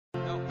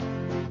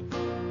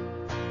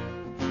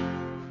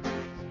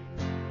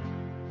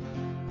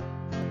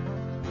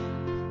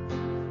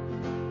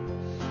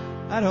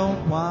I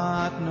don't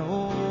want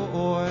no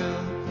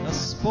oil, a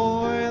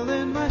spoil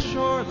in my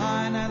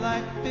shoreline. I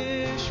like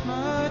fish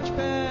much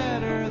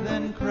better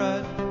than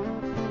crud.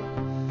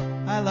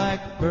 I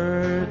like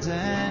birds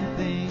and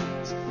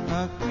things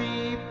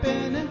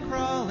a-creeping and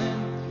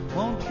crawling.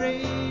 Won't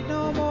trade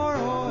no more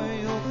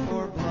oil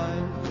for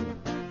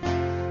blood.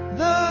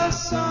 The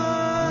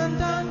sun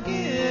done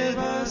give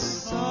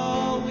us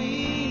all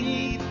we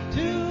need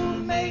to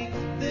make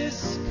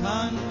this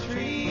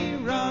country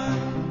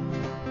run.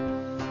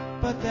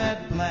 But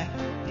that black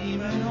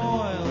demon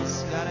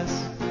oil's got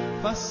us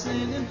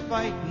fussing and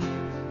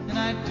fighting, and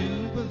I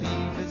do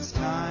believe it's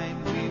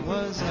time we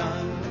was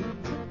done.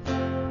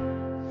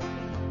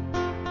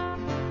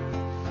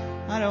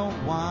 I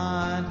don't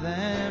want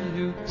them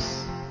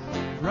nukes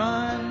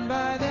run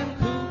by them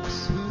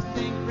kooks who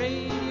think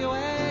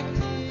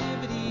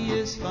radioactivity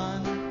is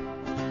fun.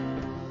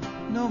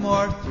 No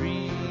more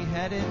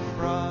three-headed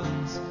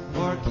frogs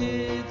or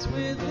kids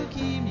with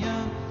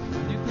leukemia.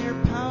 Nuclear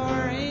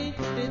power ain't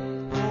fit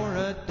for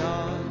a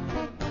dog.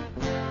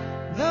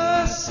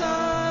 The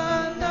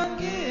sun done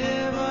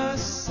give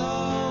us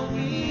all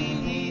we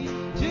need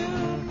to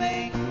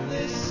make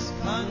this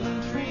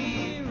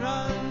country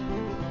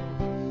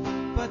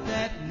run. But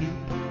that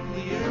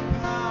nuclear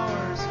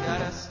power's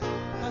got us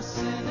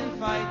fussing and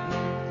fighting,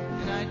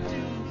 and I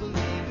do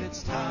believe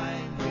it's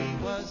time we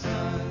was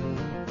done.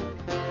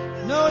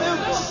 No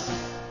nukes!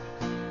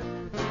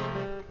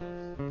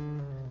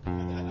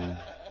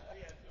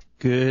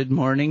 Good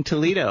morning,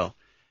 Toledo,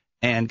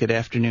 and good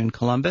afternoon,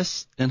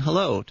 Columbus, and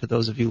hello to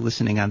those of you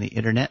listening on the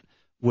internet,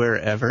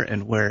 wherever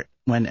and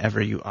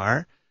whenever you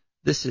are.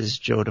 This is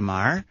Joe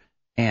DeMar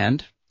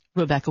and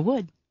Rebecca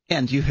Wood.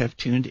 And you have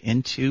tuned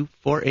into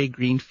For a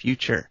Green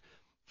Future.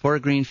 For a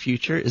Green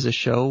Future is a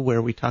show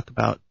where we talk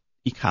about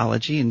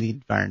ecology and the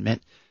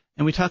environment,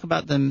 and we talk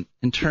about them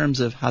in terms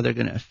of how they're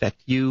going to affect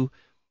you,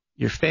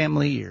 your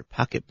family, your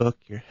pocketbook,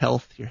 your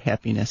health, your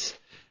happiness,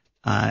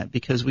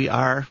 because we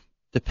are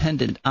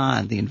dependent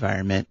on the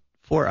environment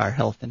for our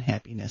health and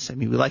happiness. I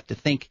mean, we like to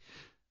think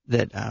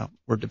that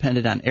we're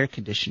dependent on air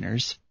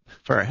conditioners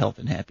for our health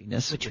and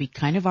happiness. Which we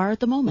kind of are at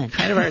the moment.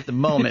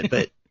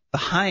 But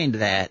behind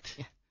that,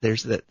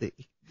 there's the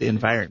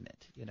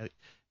environment. You know,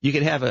 you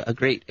could have a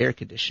great air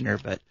conditioner,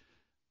 but,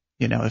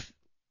 you know, if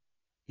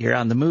you're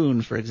on the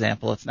moon, for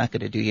example, it's not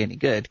going to do you any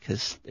good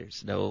because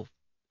there's no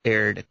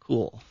air to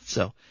cool.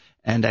 So,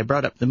 and I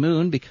brought up the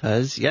moon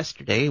because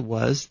yesterday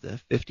was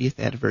the 50th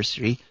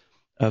anniversary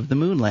of the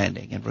moon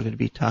landing, and we're going to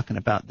be talking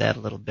about that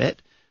a little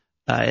bit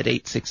at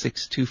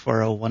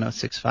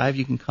 866-240-1065.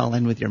 You can call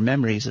in with your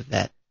memories of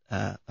that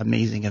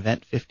amazing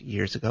event 50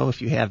 years ago if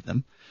you have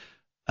them.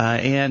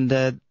 And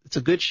it's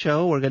a good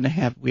show.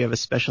 We have a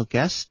special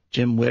guest.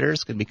 Jim Witer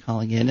is going to be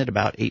calling in at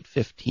about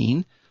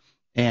 8:15,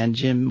 and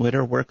Jim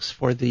Witer works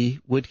for the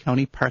Wood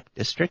County Park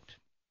District,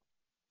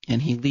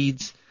 and he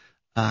leads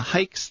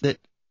hikes that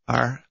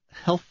are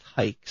health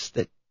hikes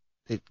that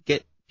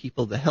get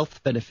people the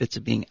health benefits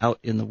of being out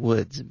in the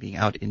woods and being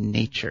out in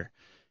nature.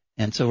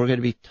 And so we're going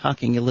to be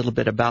talking a little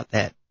bit about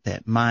that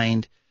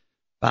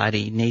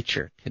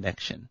mind-body-nature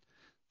connection.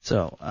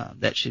 So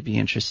that should be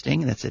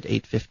interesting. That's at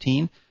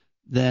 8:15.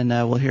 Then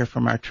we'll hear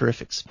from our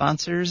terrific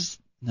sponsors.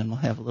 And then we'll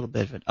have a little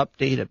bit of an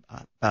update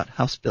about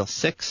House Bill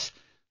 6.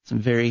 Some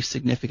very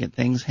significant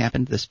things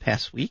happened this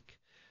past week.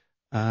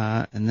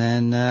 And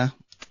then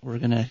we're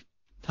going to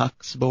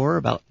talk some more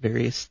about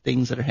various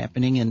things that are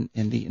happening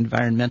in the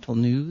environmental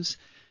news.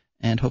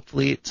 And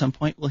hopefully at some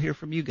point we'll hear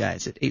from you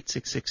guys at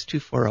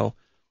 866-240-1065.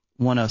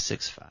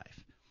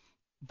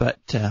 But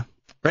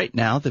right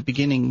now, the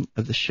beginning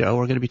of the show,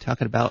 we're going to be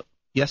talking about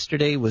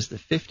yesterday was the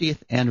 50th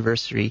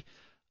anniversary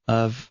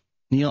of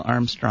Neil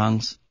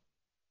Armstrong's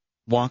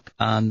walk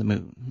on the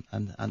moon,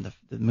 on the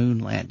moon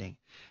landing.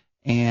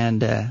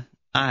 And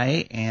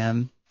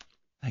I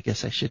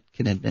guess I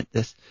can admit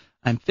this,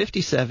 I'm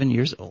 57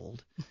 years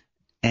old.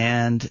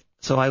 And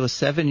so I was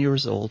 7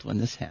 years old when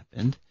this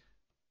happened,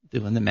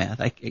 doing the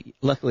math.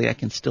 Luckily, I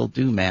can still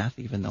do math,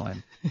 even though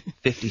I'm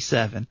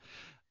 57.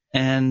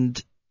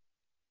 And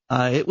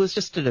it was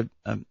just an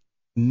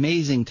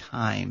amazing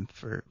time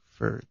for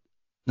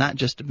not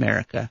just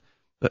America,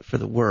 but for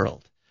the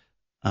world.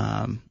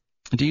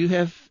 Do you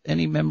have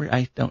any memory?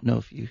 I don't know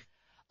if you...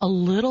 A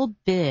little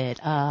bit.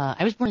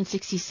 I was born in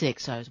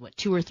 1966, so I was,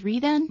 2 or 3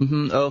 then?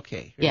 Mm-hmm.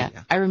 Okay. Yeah.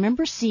 I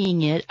remember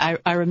seeing it.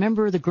 I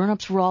remember the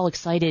grown-ups were all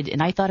excited,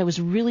 and I thought it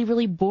was really,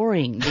 really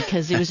boring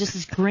because it was just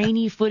this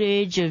grainy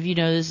footage of,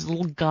 this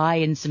little guy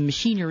and some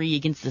machinery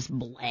against this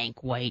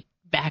blank white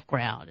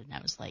background. And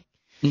I was like,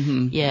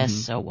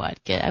 so what?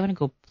 I want to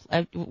go...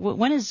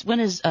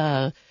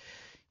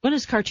 When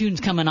is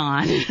cartoons coming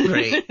on?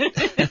 Great.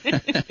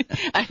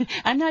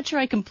 I'm not sure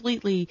I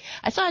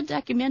saw a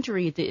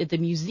documentary at the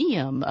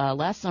museum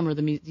last summer.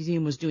 The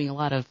museum was doing a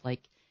lot of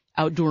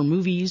outdoor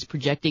movies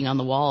projecting on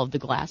the wall of the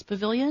glass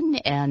pavilion,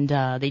 and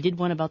they did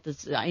one about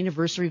this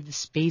anniversary of the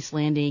space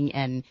landing.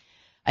 And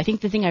I think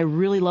the thing I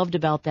really loved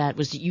about that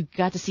was that you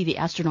got to see the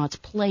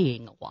astronauts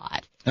playing a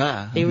lot.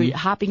 They were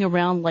hopping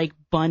around like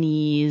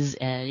bunnies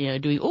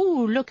and, doing,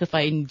 oh, look, if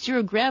I'm in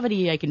zero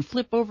gravity, I can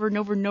flip over and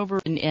over and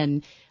over.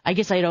 And I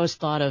guess I'd always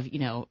thought of,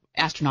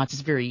 astronauts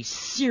as very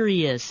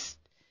serious,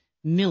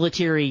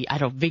 military,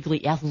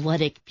 vaguely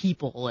athletic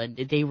people, and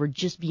they were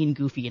just being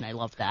goofy, and I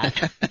love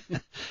that.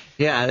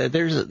 Yeah,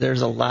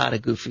 there's a lot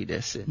of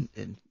goofiness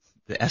in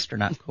the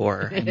astronaut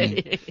corps. I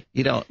mean,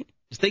 you don't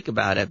think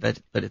about it,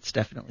 but it's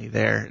definitely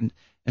there. And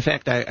in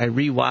fact, I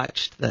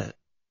rewatched the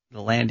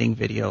landing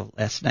video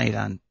last night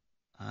on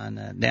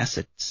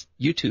NASA's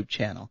YouTube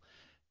channel,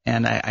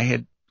 and I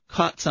had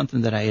caught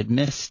something that I had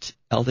missed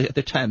all the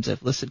other times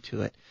I've listened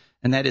to it,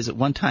 and that is at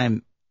one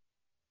time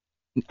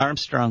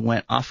Armstrong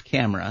went off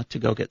camera to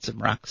go get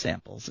some rock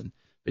samples,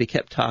 but he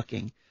kept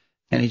talking,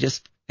 and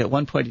at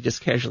one point he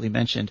just casually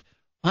mentioned,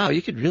 "Wow,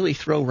 you could really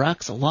throw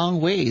rocks a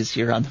long ways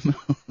here on the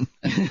moon."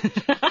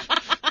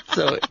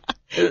 So,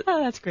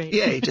 oh, that's great.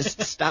 Yeah, he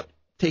just stopped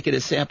taking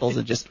his samples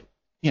and just,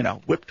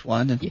 whipped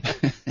one, and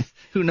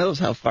who knows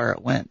how far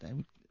it went.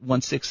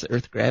 1/6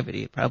 Earth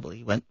gravity, it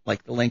probably went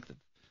like the length of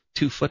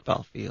 2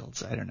 football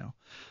fields. I don't know.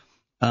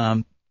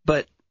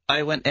 But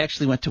I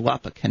actually went to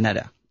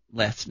Wapakoneta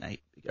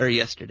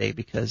yesterday,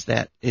 because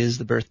that is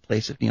the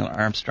birthplace of Neil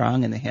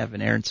Armstrong, and they have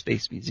an Air and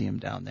Space Museum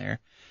down there.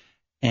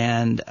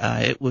 And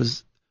it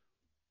was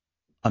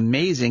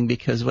amazing,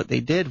 because what they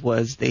did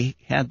was they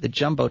had the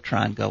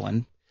Jumbotron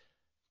going,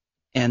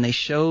 and they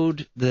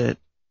showed the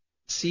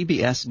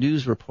CBS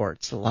News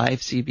reports, the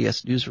live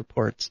CBS News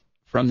reports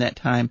from that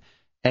time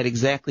at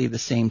exactly the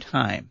same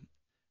time.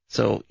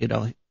 So,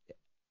 July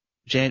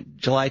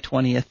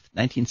 20th,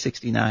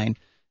 1969,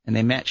 and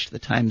they matched the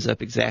times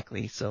up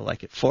exactly. So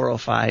like at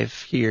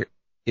 4:05 here,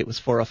 it was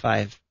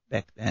 4:05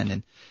 back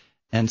then.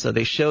 And so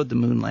they showed the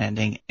moon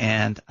landing,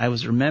 and I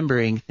was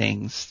remembering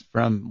things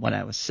from when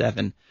I was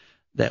 7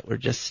 that were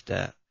just,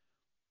 I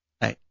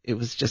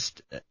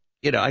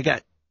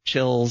got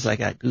chills, I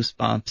got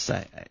goosebumps,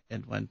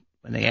 and when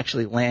they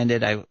actually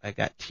landed, I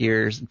got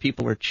tears, and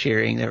people were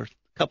cheering. There were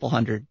several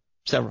hundred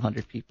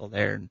people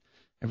there, and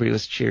everybody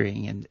was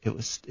cheering, and it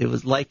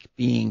was like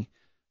being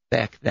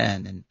back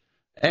then. And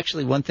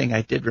actually, one thing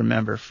I did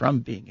remember from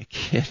being a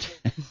kid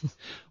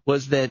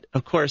was that,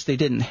 of course, they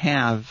didn't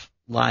have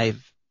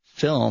live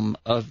film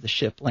of the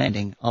ship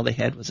landing. All they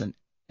had was an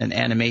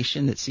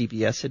animation that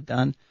CBS had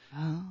done,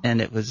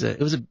 and it was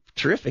a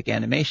terrific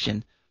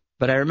animation.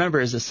 But I remember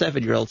as a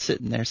 7-year-old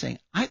sitting there saying,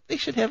 they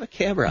should have a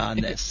camera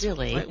on this.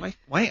 Really?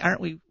 Why are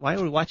we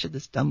watching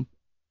this dumb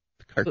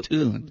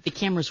cartoon? But the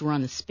cameras were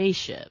on the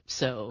spaceship,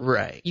 so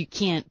right. You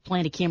can't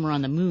plant a camera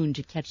on the moon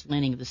to catch the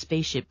landing of the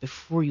spaceship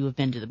before you have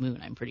been to the moon,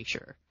 I'm pretty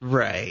sure.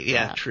 Right,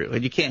 yeah, true.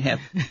 And you can't have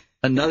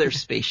another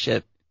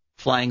spaceship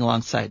flying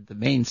alongside the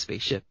main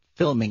spaceship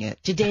filming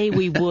it. Today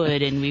we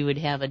would, and we would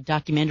have a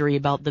documentary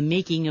about the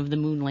making of the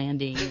moon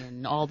landing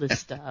and all this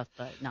stuff,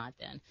 but not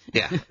then.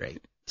 Yeah,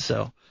 right.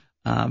 So,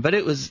 but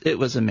it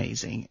was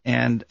amazing.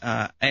 And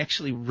I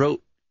actually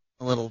wrote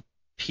a little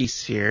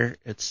piece here.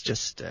 It's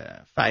just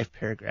 5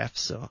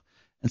 paragraphs. So,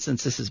 and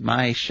since this is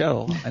my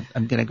show,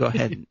 I'm going to go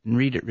ahead and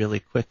read it really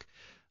quick.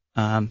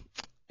 And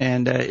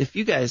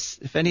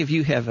if any of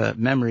you have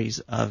memories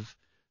of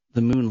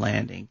the moon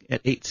landing,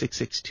 at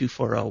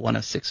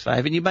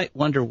 866-240-1065, and you might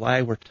wonder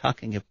why we're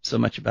talking so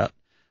much about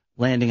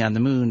landing on the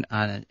moon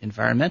on an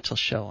environmental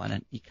show, on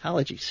an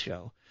ecology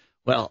show.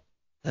 Well,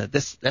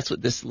 that's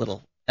what this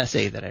little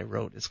essay that I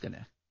wrote is going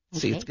to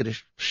see. It's going to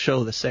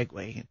show the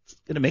segue. It's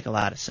going to make a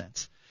lot of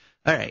sense.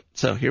 All right,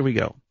 so here we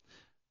go.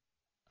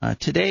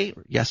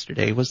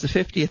 Yesterday, was the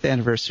 50th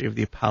anniversary of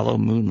the Apollo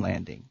moon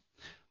landing.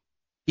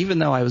 Even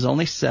though I was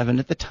only 7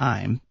 at the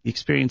time, the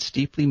experience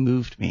deeply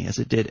moved me, as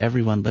it did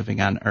everyone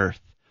living on Earth.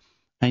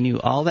 I knew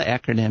all the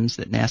acronyms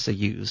that NASA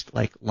used,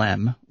 like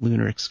LEM,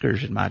 Lunar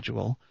Excursion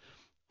Module.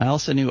 I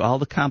also knew all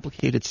the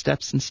complicated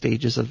steps and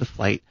stages of the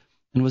flight,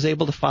 and was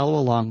able to follow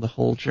along the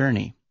whole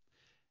journey.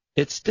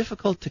 It's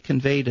difficult to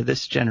convey to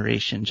this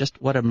generation just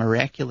what a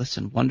miraculous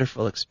and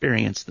wonderful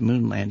experience the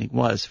moon landing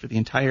was for the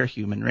entire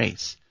human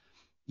race.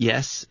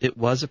 Yes, it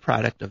was a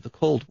product of the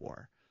Cold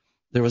War.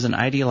 There was an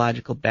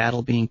ideological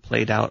battle being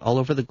played out all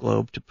over the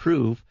globe to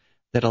prove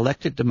that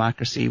elected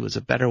democracy was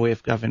a better way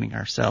of governing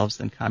ourselves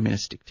than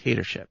communist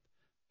dictatorship.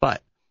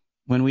 But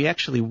when we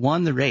actually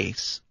won the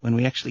race, when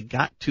we actually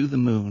got to the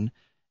moon,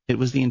 it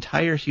was the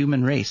entire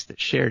human race that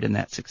shared in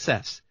that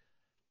success.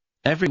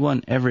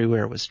 Everyone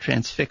everywhere was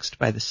transfixed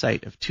by the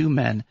sight of 2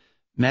 men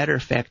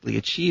matter-of-factly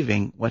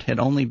achieving what had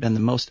only been the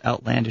most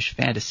outlandish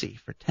fantasy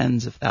for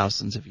tens of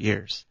thousands of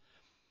years.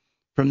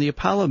 From the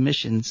Apollo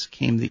missions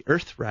came the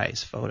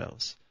Earthrise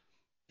photos.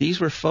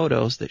 These were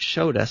photos that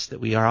showed us that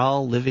we are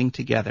all living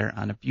together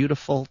on a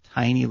beautiful,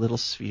 tiny little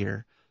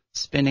sphere,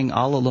 spinning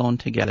all alone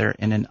together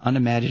in an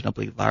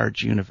unimaginably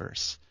large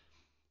universe.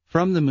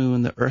 From the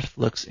moon, the Earth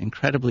looks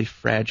incredibly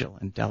fragile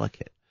and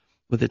delicate,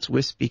 with its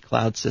wispy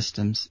cloud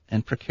systems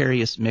and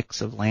precarious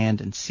mix of land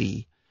and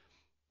sea.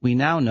 We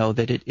now know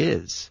that it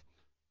is.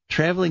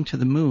 Traveling to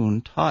the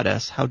moon taught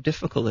us how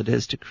difficult it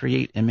is to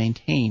create and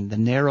maintain the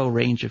narrow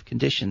range of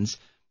conditions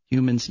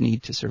humans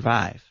need to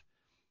survive.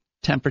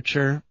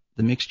 Temperature,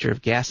 the mixture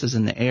of gases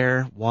in the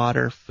air,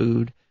 water,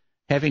 food,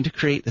 having to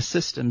create the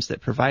systems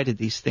that provided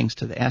these things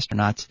to the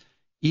astronauts,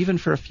 even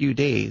for a few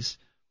days,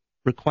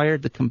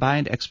 required the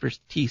combined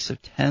expertise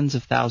of tens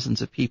of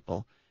thousands of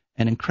people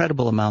and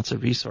incredible amounts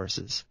of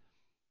resources.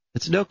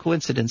 It's no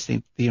coincidence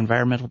the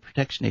Environmental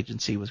Protection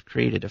Agency was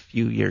created a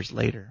few years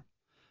later.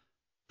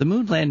 The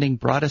moon landing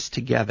brought us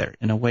together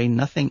in a way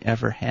nothing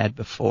ever had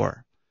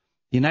before.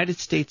 The United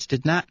States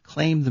did not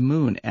claim the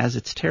moon as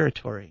its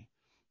territory.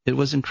 It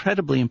was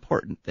incredibly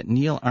important that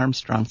Neil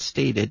Armstrong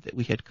stated that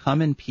we had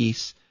come in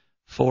peace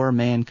for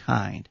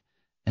mankind,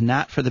 and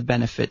not for the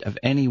benefit of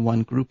any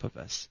one group of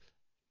us.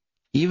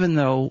 Even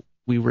though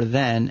we were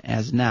then,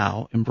 as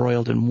now,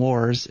 embroiled in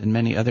wars and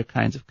many other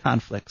kinds of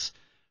conflicts,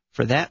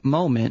 for that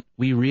moment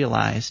we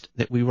realized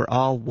that we were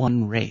all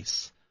one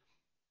race.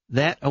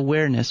 That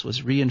awareness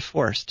was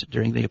reinforced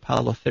during the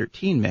Apollo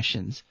 13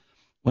 missions,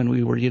 when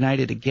we were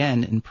united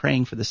again in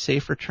praying for the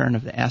safe return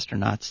of the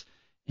astronauts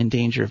in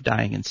danger of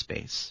dying in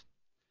space.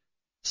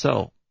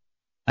 So,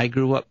 I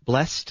grew up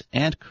blessed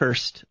and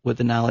cursed with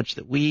the knowledge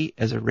that we,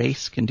 as a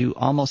race, can do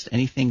almost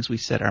anything we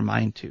set our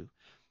mind to.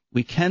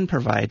 We can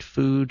provide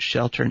food,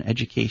 shelter, and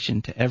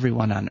education to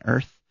everyone on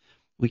Earth.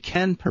 We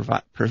can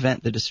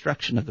prevent the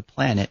destruction of the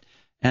planet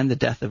and the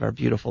death of our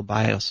beautiful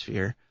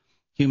biosphere.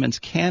 Humans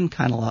can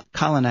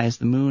colonize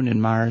the moon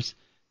and Mars.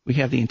 We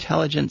have the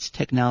intelligence,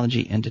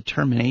 technology, and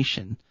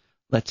determination.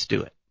 Let's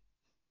do it.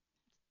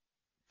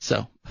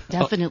 So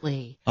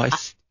Definitely.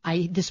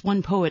 This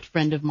one poet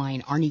friend of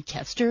mine, Arnie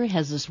Kester,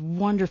 has this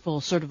wonderful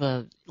sort of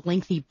a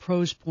lengthy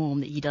prose poem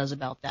that he does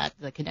about that,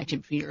 the connection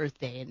between Earth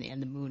Day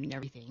and the moon and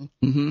everything.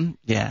 Mm-hmm.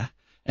 Yeah.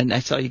 And I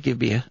saw you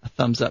give me a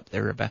thumbs up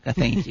there, Rebecca.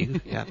 Thank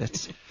you. Yeah,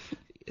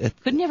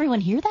 Couldn't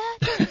everyone hear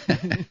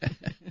that?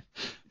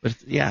 But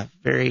yeah,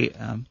 very.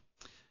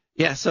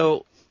 Yeah.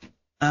 So,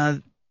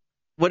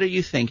 what do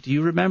you think? Do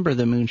you remember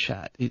the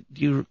moonshot?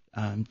 Do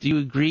you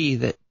agree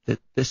that the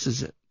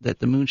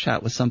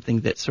moonshot was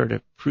something that sort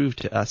of proved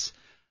to us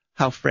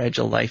how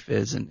fragile life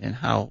is and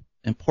how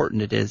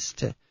important it is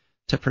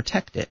to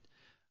protect it?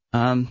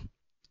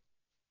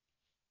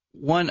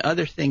 One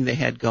other thing they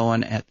had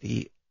going at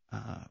the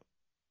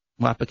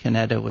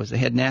Wapakoneta was they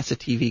had NASA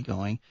TV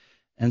going,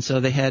 and so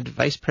they had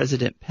Vice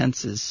President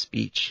Pence's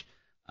speech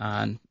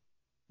on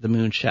the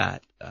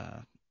moonshot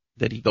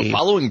that he gave. The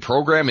following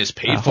program is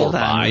paid for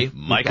by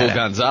Michael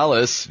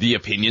Gonzalez. The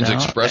opinions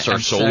expressed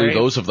are solely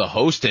those of the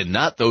host and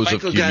not those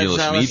of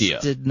Cumulus Media.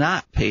 Michael Did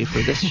not pay for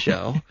this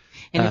show.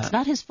 And it's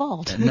not his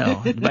fault.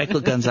 No, Michael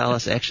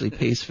Gonzalez actually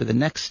pays for the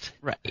next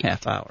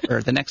half hour,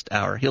 or the next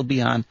hour. He'll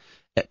be on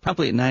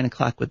probably at 9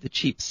 o'clock with the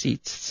cheap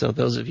seats. So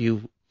those of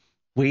you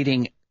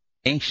waiting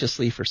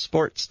anxiously for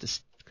sports to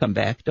come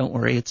back, don't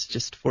worry. It's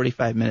just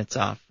 45 minutes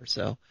off or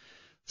so.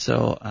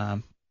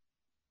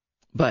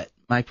 But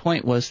my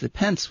point was that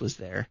Pence was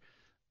there,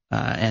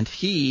 and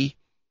he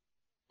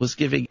was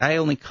giving. I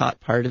only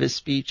caught part of his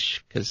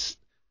speech because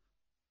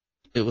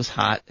it was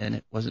hot and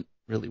it wasn't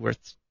really worth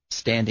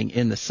standing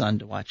in the sun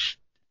to watch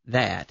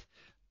that.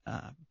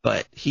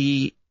 But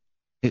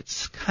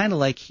it's kind of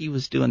like he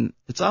was doing.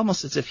 It's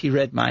almost as if he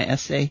read my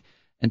essay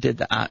and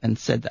and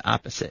said the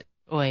opposite.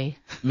 Oi.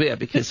 Yeah,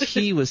 because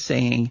he was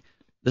saying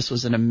this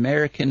was an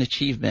American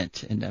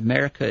achievement, and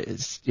America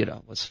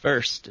was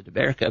first, and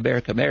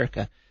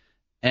America.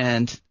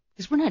 And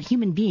because we're not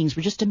human beings,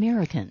 we're just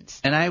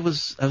Americans. And I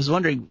was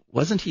wondering,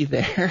 wasn't he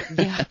there?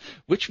 Yeah.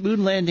 Which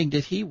moon landing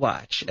did he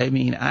watch? I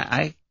mean,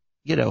 I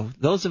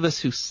those of us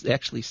who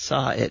actually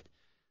saw it,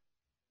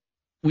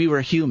 we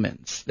were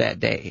humans that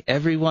day.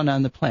 Everyone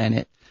on the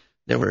planet,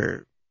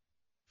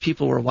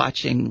 people were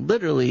watching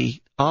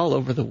literally all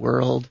over the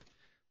world.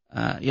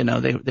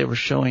 They were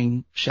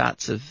showing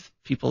shots of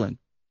people in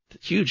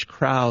huge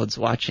crowds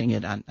watching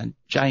it on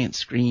giant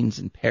screens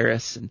in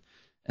Paris and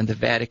the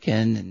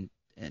Vatican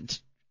and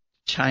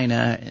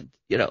China, and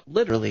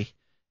literally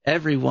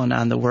everyone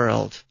in the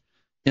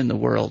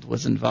world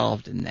was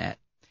involved in that.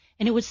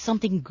 And it was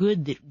something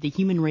good that the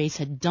human race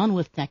had done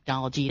with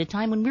technology at a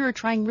time when we were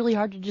trying really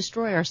hard to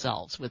destroy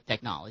ourselves with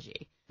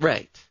technology.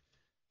 Right.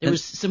 There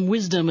was some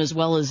wisdom as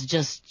well as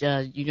just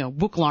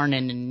book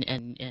learning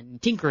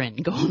and tinkering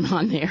going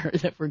on there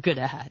that we're good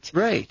at.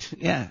 Right.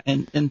 Yeah.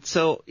 And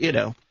so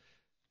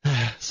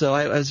so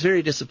I was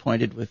very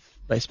disappointed with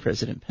Vice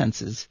President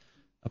Pence's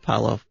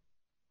Apollo.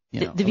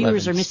 The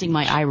viewers are missing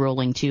my eye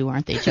rolling too,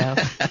 aren't they, Joe?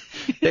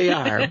 They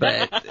are,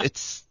 but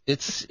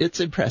it's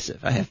impressive,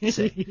 I have to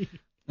say.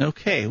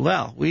 Okay,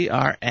 well, we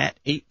are at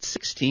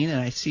 8:16,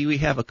 and I see we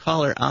have a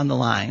caller on the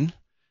line,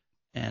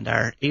 and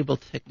our able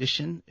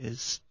technician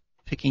is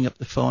picking up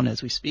the phone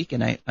as we speak,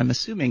 and I'm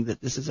assuming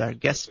that this is our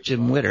guest,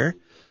 Jim Witer,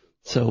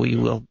 so we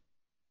will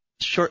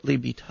shortly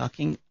be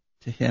talking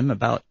to him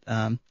about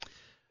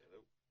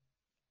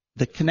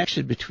the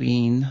connection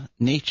between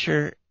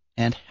nature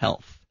and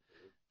health.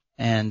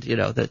 And,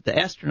 the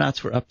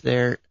astronauts were up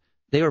there.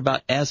 They were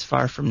about as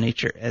far from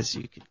nature as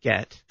you could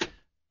get.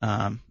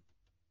 Our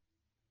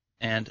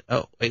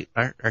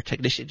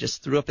technician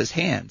just threw up his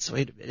hands.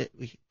 Wait a minute.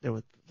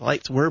 The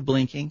lights were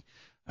blinking.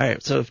 All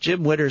right, so if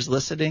Jim Witter's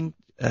listening,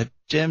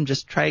 Jim,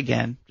 just try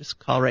again. Just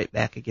call right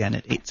back again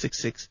at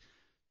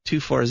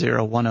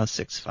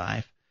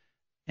 866-240-1065,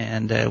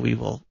 and we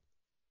will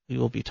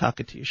be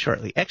talking to you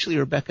shortly. Actually,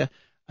 Rebecca,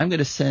 I'm going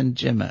to send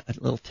Jim a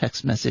little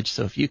text message,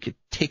 so if you could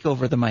take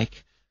over the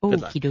mic.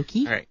 Okie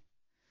dokie. All right.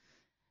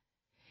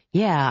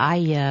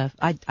 Yeah,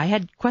 I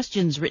had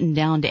questions written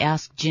down to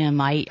ask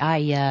Jim. I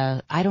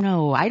don't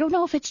know. I don't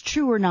know if it's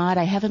true or not.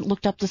 I haven't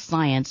looked up the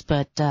science,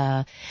 but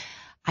I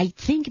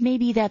think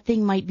maybe that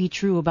thing might be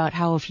true about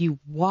how if you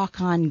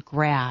walk on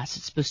grass,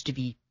 it's supposed to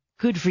be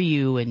good for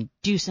you and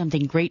do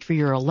something great for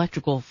your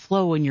electrical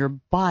flow in your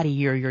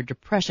body or your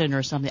depression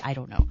or something. I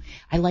don't know.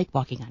 I like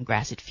walking on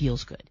grass. It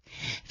feels good.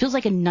 It feels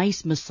like a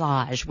nice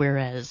massage,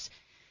 whereas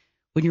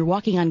when you're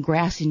walking on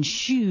grass in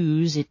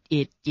shoes, it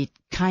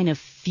kind of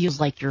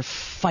feels like you're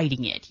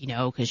fighting it,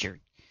 because your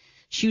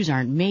shoes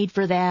aren't made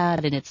for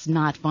that and it's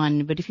not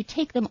fun. But if you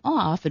take them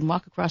off and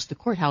walk across the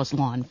courthouse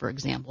lawn, for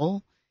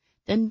example,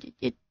 then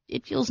it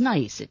feels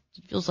nice. It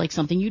feels like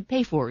something you'd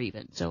pay for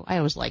even. So I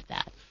always like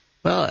that.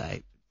 Well,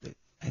 I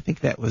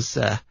think that was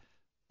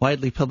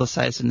widely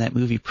publicized in that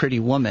movie Pretty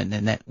Woman,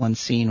 in that one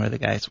scene where the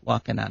guy's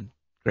walking on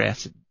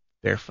grass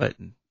barefoot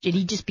and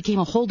he just became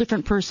a whole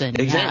different person.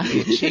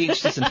 Exactly. Yeah. It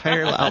changed his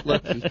entire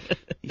outlook.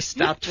 He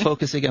stopped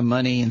focusing on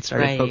money and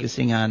started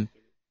focusing on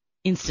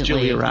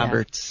instantly Julia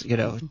Roberts,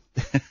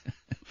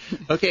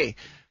 Okay.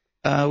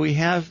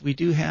 We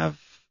do have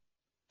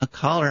a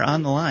caller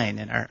on the line,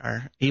 and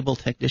our able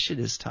technician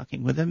is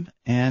talking with him,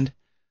 and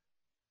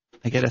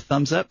I get a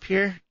thumbs up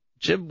here.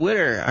 Jim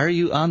Witer, are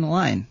you on the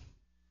line?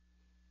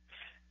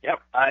 Yep,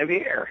 I'm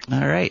here.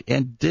 All right.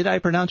 And did I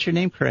pronounce your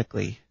name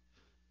correctly?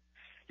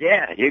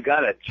 Yeah, you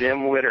got it,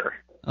 Jim Witer.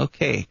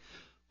 Okay.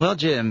 Well,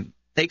 Jim,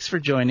 thanks for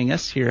joining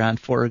us here on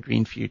For a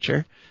Green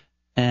Future.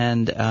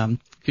 And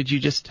could you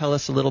just tell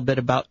us a little bit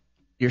about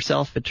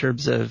yourself in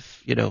terms of,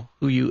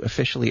 who you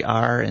officially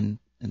are and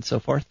so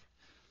forth?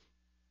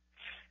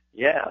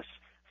 Yes.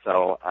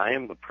 So I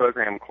am the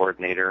program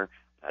coordinator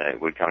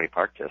at Wood County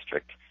Park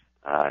District.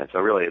 So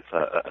really it's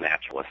a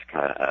naturalist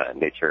kind of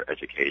nature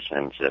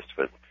education, just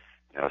with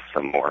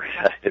some more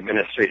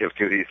administrative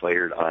duties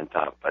layered on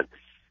top. But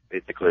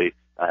basically,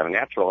 I'm a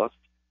naturalist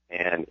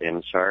and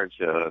in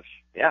charge of,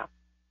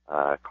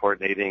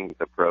 coordinating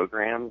the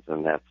programs,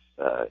 and that's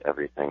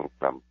everything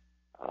from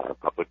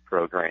public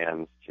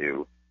programs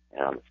to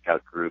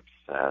scout groups,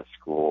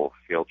 school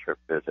field trip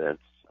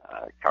visits,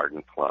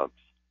 garden clubs,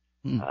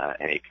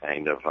 any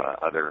kind of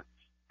other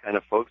kind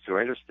of folks who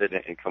are interested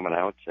in coming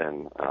out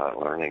and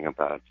learning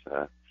about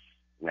the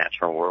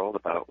natural world,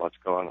 about what's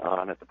going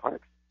on at the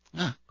park.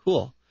 Ah,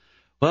 cool.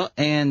 Well,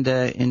 and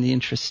in the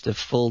interest of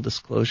full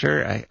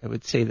disclosure, I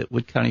would say that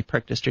Wood County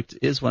Park District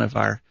is one of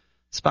our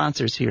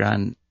sponsors here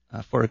on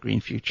For a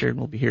Green Future, and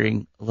we'll be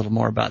hearing a little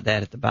more about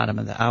that at the bottom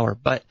of the hour.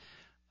 But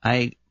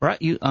I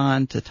brought you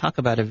on to talk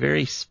about a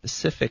very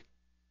specific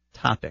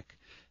topic,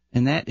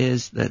 and that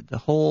is the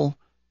whole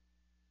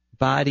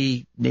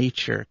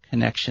body-nature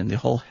connection, the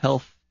whole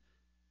health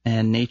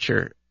and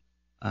nature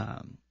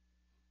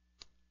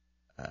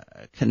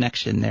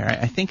connection there.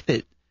 I think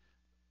that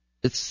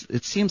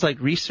it seems like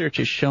research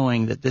is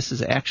showing that this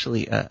is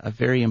actually a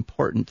very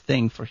important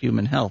thing for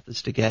human health,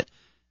 is to get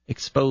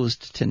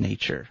exposed to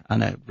nature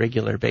on a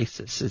regular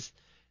basis.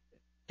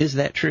 Is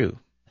that true?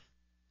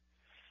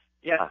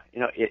 Yeah,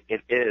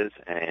 it is,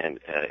 and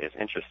it's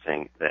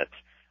interesting that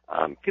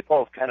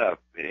people have kind of,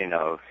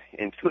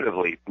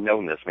 intuitively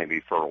known this maybe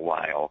for a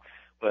while,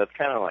 but it's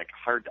kind of like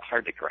hard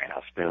to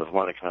grasp. It was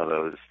one of kind of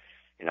those,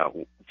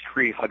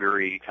 tree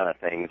huggery kind of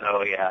things.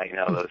 Oh yeah,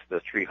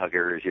 those tree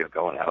huggers,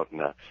 going out in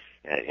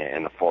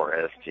the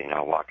forest,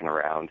 walking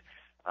around.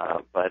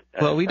 But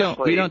we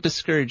don't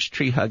discourage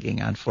tree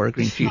hugging on For a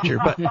Green Future,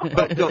 but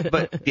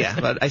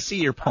I see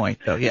your point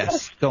though.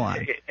 Yes, go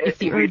on. If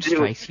the urge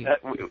strikes you.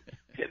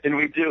 And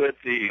we do at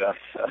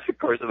the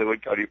course of the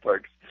Wood County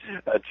Parks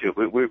too.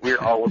 We're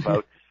all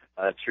about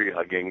tree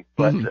hugging,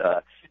 but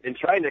in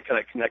trying to kind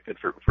of connect it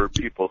for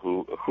people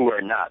who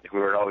are not, who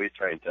are always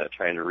trying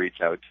to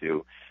reach out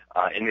to,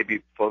 and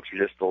maybe folks are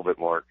just a little bit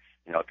more,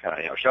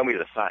 show me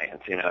the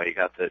science. You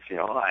got this,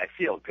 I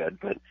feel good,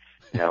 but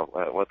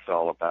what's it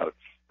all about?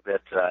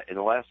 That in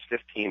the last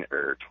 15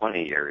 or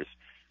 20 years,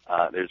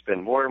 there's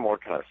been more and more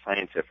kind of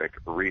scientific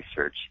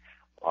research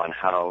on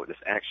how this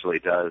actually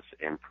does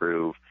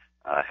improve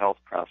health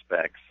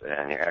prospects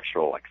and your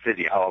actual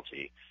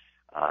physiology.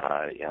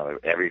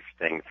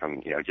 Everything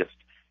from just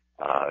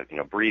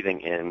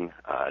breathing in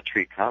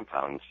tree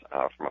compounds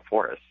from a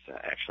forest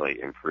actually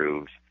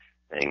improves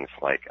things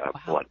like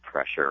blood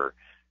pressure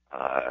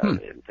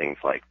and things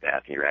like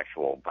that, your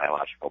actual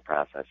biological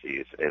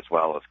processes, as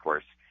well as, of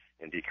course,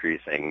 in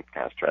decreasing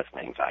kind of stress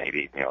and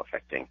anxiety,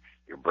 affecting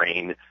your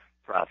brain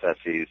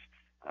processes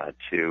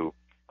too.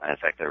 In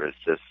fact, there was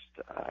just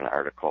an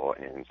article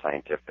in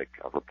Scientific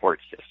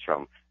Reports just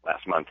from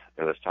last month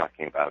that was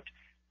talking about,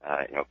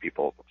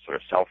 people sort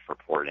of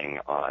self-reporting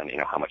on,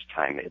 how much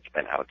time it's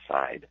been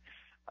outside,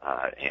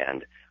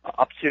 and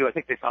up to, I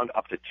think they found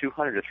up to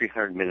 200 to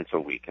 300 minutes a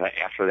week. And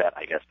after that,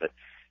 I guess that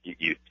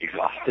you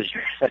exhausted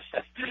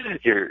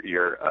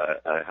your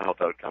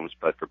health outcomes.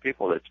 But for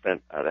people that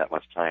spent that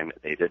much time,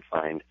 they did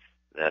find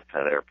that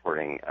they're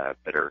reporting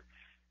better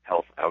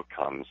health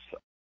outcomes.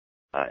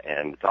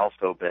 And it's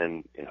also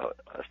been,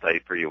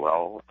 studied pretty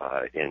well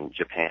in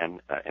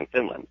Japan and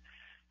Finland.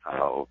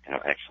 How,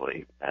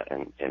 actually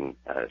in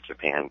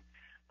Japan,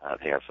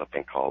 they have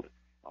something called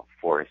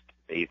forest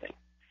bathing,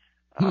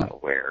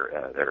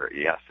 where there,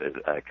 yes, is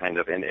kind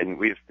of, and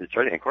we've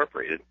tried to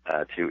incorporate it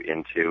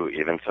into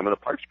even some of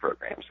the parks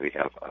programs. We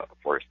have a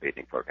forest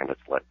bathing program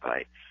that's led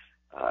by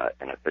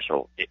an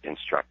official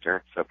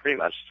instructor. So pretty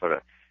much sort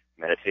of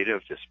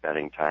meditative, just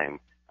spending time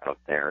out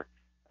there,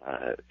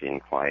 being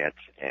quiet,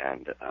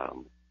 and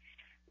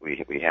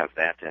we have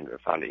that, and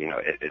found that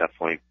it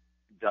definitely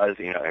does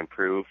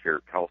improve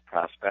your health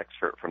prospects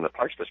from the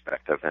parks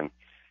perspective. And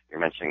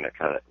you're mentioning the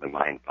kind of the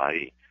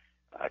mind-body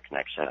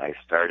connection. I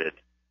started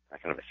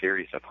kind of a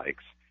series of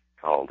hikes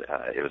called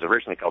it was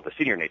originally called the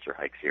Senior Nature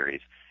Hike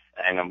Series.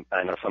 And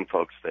I know some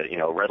folks that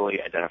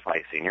readily identify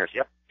seniors.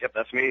 Yep,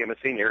 that's me. I'm a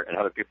senior. And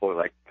other people are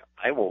like,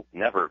 I will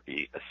never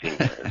be a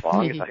senior as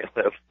long as I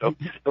live.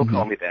 Don't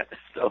call me that.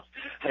 So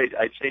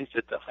I changed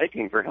it to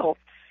hiking for health.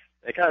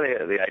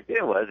 The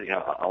idea was,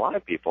 a lot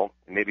of people,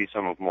 maybe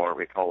some of more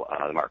we call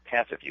them are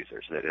passive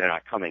users. They're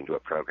not coming to a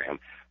program,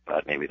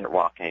 but maybe they're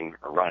walking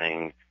or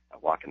running,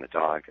 walking the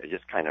dog,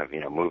 just kind of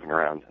moving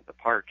around the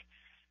park.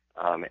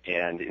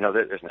 And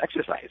there's an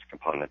exercise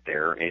component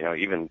there,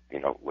 even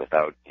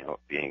without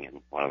being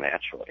in one of the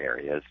natural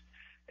areas.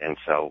 And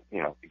so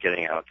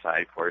getting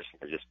outside, of course,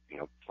 just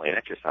plain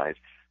exercise.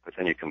 But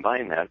then you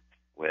combine that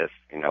with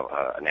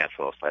a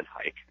natural sled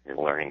hike. You're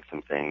learning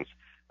some things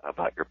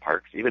about your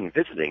parks, even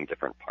visiting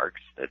different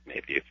parks that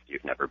maybe if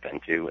you've never been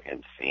to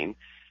and seen,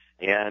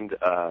 and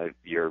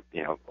you're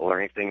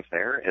learning things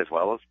there as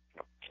well as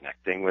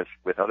connecting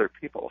with other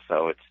people.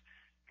 So it's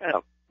kind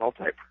of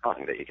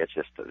multi-pronged that you get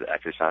just the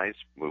exercise,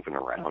 moving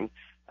around.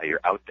 You're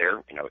out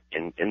there,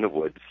 in the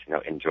woods,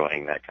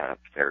 enjoying that kind of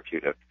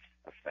therapeutic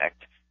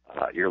effect.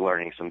 You're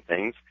learning some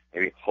things.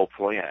 Maybe,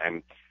 hopefully,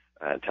 I'm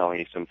telling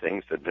you some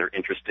things that they're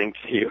interesting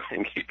to you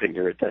and keeping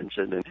your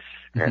attention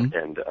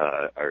and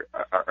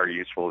are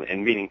useful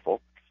and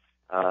meaningful.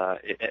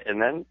 And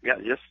then,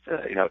 just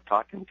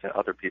talking to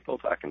other people,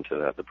 talking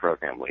to the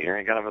program leader,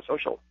 and kind of a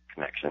social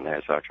connection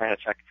there. So I'm trying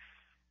to check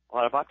a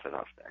lot of boxes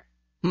off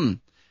there.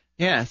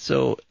 Yeah,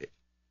 so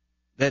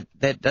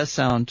that does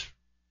sound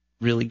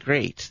really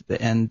great.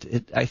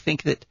 And I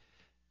think that,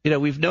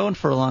 we've known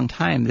for a long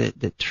time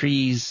that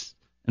trees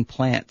and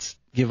plants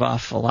give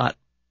off a lot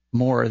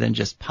more than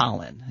just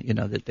pollen,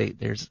 that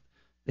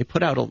they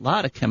put out a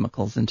lot of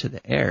chemicals into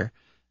the air.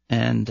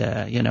 And,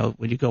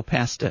 when you go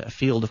past a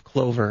field of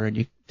clover and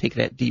you take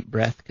that deep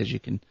breath because you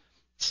can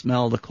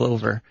smell the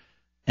clover.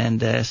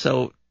 And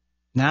so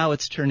now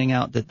it's turning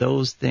out that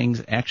those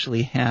things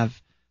actually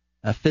have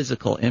a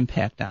physical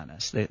impact on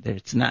us.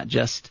 It's not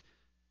just,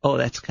 oh,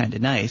 that's kind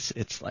of nice.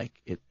 It's like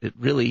it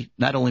really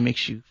not only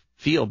makes you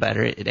feel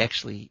better, it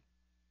actually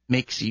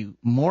makes you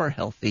more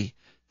healthy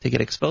to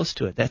get exposed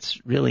to it.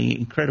 That's really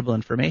incredible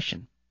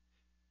information.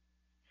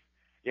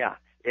 Yeah,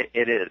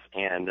 it is.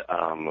 And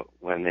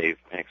when they've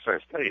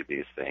started studying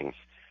these things,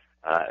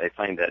 they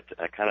find that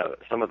kind of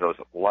some of those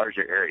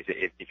larger areas,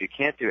 if you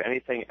can't do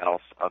anything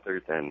else other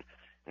than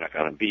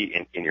kind of be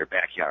in your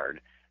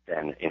backyard,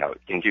 then you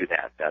can do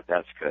that.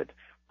 That's good.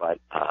 But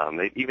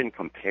they've even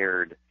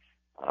compared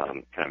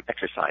kind of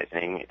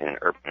exercising in an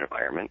urban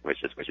environment,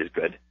 which is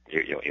good.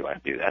 You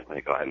want to do that when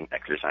you go out and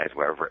exercise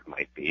wherever it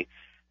might be,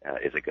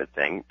 is a good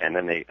thing. And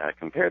then they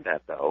compared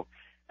that though,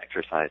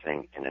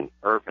 exercising in an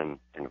urban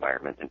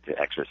environment into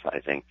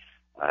exercising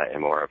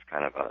in more of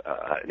kind of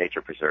a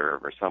nature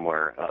preserve or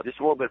somewhere just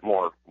a little bit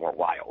more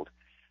wild,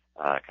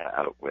 kind of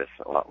out with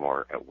a lot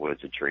more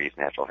woods and trees,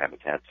 natural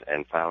habitats,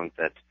 and found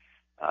that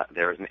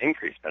there is an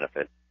increased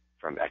benefit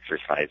from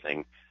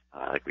exercising.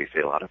 Like we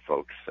see a lot of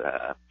folks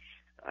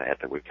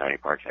at the Wood County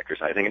Parks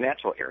exercising in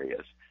natural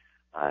areas.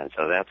 And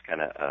so that's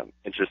kind of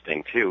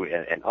interesting too.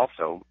 And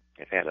also,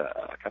 I've had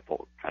a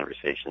couple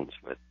conversations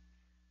with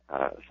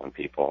some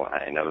people.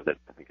 I know that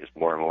I think there's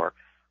more and more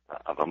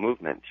of a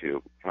movement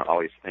to kind of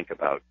always think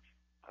about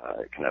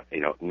kind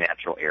of,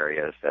 natural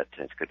areas that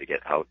it's good to get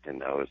out in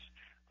those.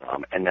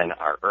 And then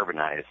our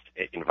urbanized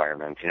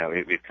environment,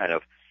 we've kind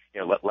of,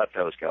 let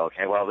those go.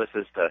 Okay, well, this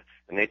is the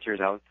nature's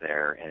out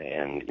there,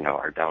 and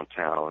our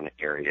downtown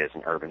areas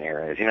and urban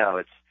areas.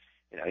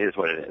 It is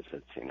what it is.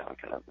 It's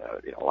kind of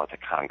lots of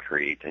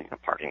concrete and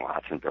parking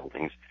lots and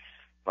buildings.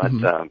 But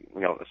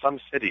some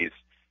cities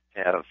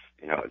have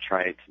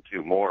tried to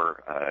do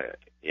more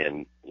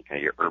in kind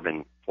of your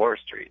urban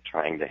forestry,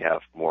 trying to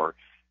have more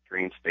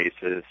green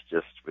spaces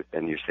just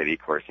within your city. Of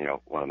course,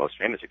 one of the most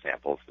famous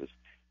examples is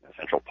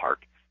Central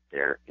Park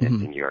there in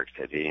New York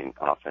City, and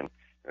often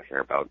hear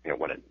about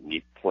what a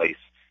neat place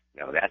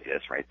that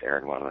is right there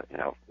in one of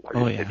the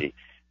largest city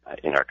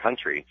in our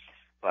country.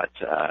 But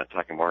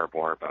talking more and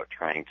more about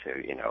trying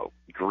to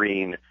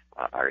green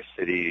our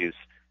cities,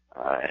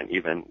 and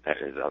even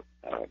there is a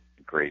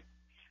great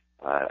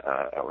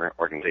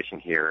organization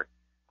here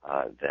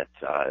that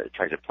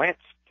tries to plant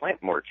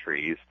more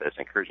trees, that's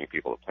encouraging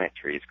people to plant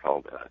trees,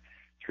 called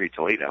Tree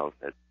Toledo,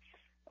 that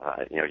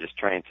just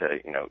trying to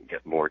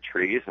get more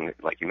trees, and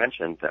like you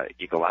mentioned,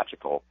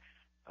 ecological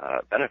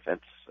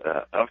benefits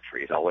of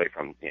trees, all the way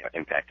from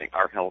impacting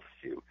our health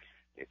to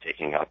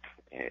taking up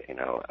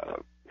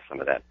some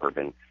of that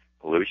urban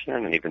pollution,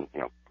 and even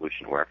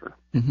pollution wherever,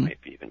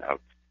 maybe even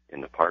out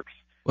in the parks.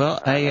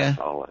 Well, that's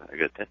all a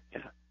good thing. Yeah.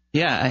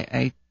 Yeah,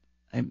 I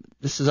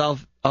this is all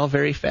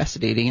very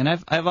fascinating,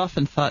 and I've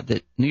often thought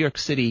that New York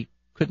City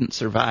couldn't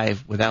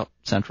survive without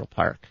Central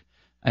Park.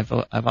 I've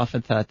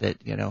often thought that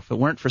if it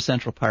weren't for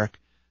Central Park,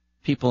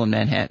 people in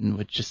Manhattan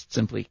would just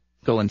simply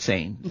go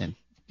insane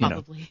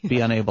and be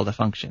unable to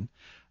function.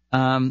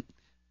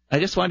 I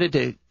just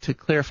wanted to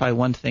clarify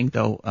one thing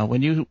though.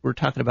 When you were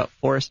talking about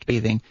forest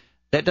bathing,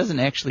 that doesn't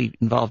actually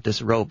involve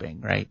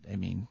disrobing, right? I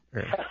mean,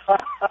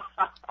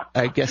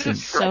 I guess in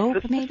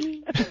soap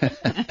maybe.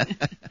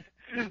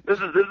 This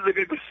is a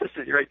good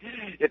question. You're right.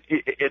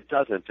 It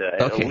doesn't. Okay.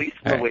 At least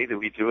the way that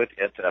we do it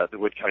at the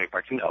Wood County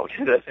Parks. No.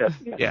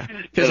 Yeah.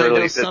 Because I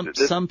know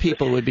some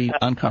people would be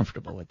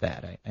uncomfortable with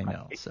that. I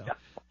know. So.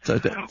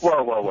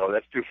 Whoa!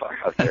 That's too far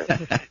out there.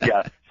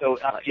 Yeah. So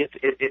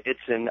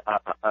it's an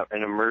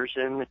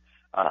immersion.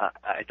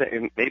 I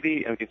think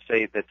maybe I could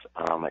say that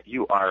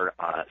you are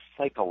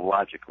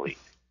psychologically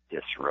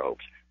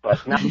disrobed,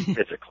 but not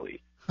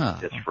physically.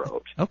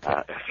 Disrobed.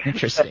 Okay.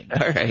 Interesting.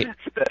 All right.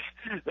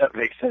 That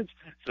makes sense.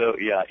 So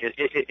yeah,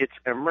 it's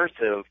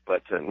immersive,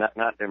 but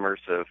not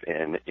immersive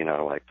in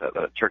like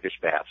the Turkish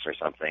baths or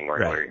something.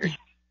 Right.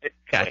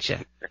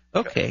 Gotcha.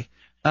 Okay.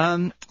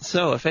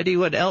 So if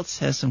anyone else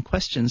has some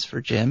questions for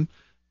Jim,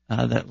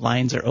 the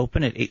lines are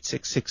open at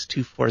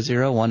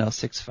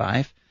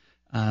 866-240-1065.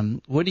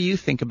 What do you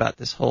think about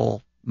this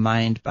whole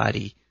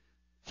mind-body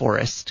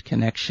forest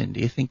connection?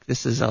 Do you think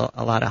this is a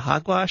lot of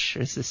hogwash,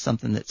 or is this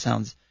something that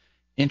sounds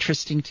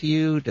interesting to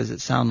you? Does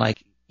it sound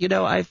like,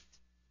 I've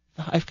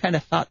kind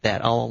of thought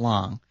that all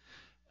along?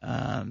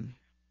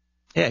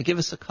 Give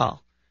us a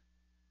call.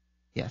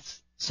 Yes.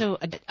 So,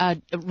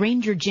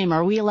 Ranger Jim,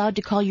 are we allowed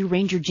to call you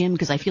Ranger Jim?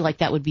 Because I feel like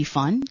that would be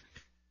fun.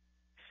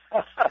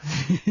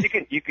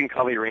 You can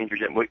call me Ranger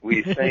Jim.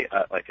 We say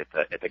like at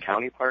the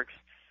county parks,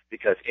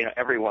 because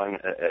everyone,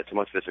 to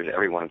most visitors,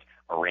 everyone's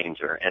a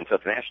ranger, and so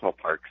at the national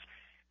parks,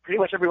 pretty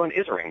much everyone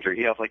is a ranger.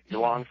 You have like your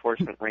law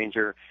enforcement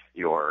ranger,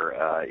 your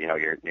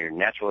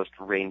naturalist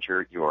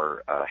ranger,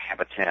 your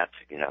habitat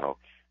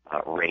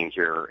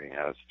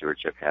ranger,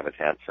 stewardship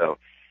habitat. So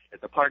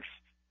at the parks,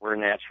 we're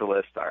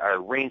naturalists.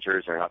 Our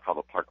rangers are not called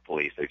the park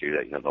police. They do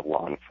the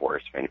law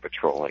enforcement,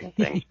 patrolling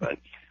things. But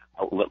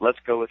let's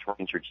go with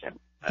Ranger Jim.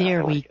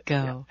 There we go.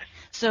 Yeah.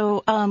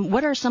 So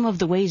what are some of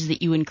the ways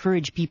that you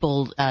encourage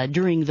people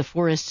during the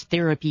forest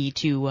therapy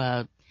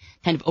to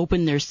kind of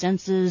open their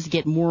senses,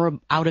 get more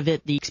out of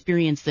it, the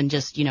experience, than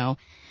just, the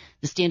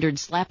standard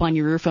slap on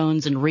your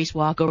earphones and race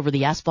walk over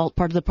the asphalt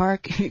part of the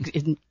park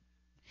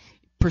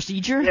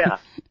procedure? Yeah.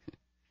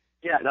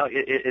 Yeah, no,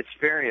 it's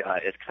very,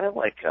 it's kind of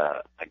like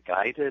a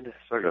guided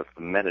sort of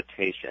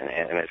meditation,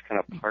 and it's kind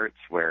of parts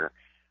where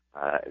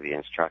the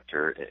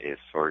instructor is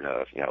sort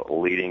of,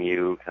 leading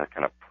you,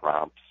 kind of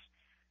prompts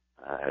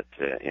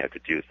to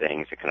do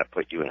things, to kind of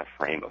put you in a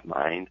frame of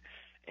mind,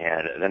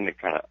 and then there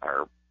kind of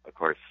are, of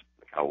course,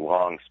 kind of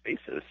long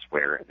spaces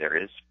where there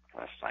is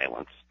kind of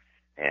silence,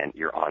 and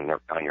you're on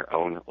your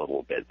own a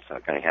little bit, so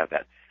kind of have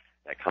that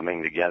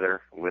coming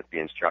together with the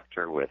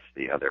instructor, with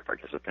the other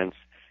participants.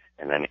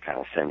 And then it kind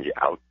of sends you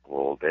out a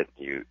little bit.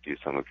 You do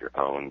some of your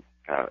own,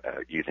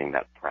 using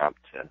that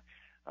prompt to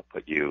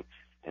put you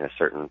in a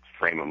certain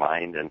frame of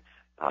mind. And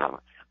I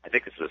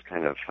think this was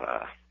kind of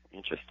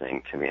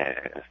interesting to me.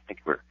 I think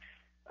we're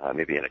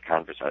maybe at a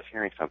conference. I was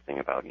hearing something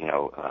about,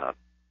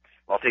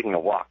 while taking a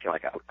walk,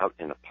 like out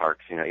in the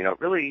parks,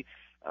 really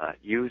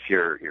use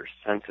your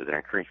senses, and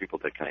encourage people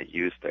to kind of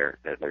use their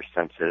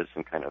senses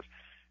and kind of,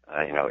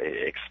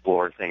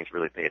 explore things,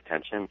 really pay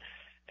attention.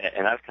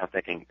 And I was kind of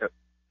thinking,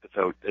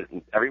 so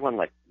everyone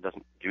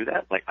doesn't do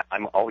that.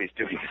 I'm always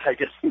doing it. I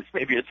guess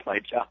maybe it's my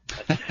job.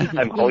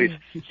 I'm always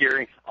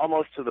hearing,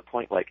 almost to the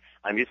point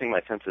I'm using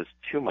my senses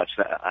too much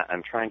that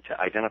I'm trying to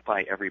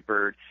identify every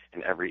bird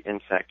and every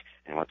insect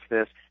and what's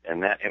this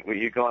and that. And when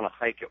you go on a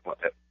hike, what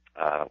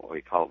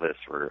we call this,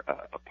 we're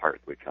a part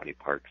of Wood County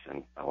Parks,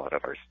 and a lot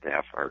of our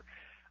staff are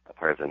a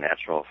part of the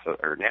National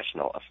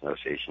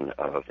Association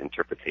of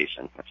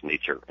Interpretation. That's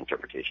nature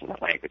interpretation,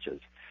 not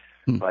languages.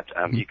 But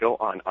you go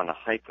on a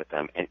hike with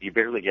them, and you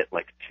barely get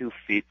 2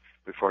 feet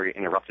before you're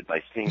interrupted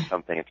by seeing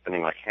something and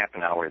spending half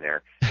an hour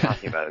there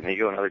talking about it. And you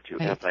go another 2,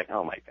 and it's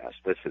oh my gosh,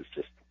 this is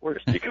just the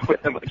worst. You go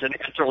with a bunch of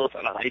naturalists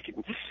on a hike,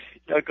 and you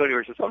don't go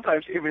anywhere. So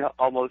sometimes you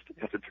almost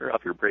have to turn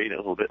off your brain a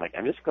little bit.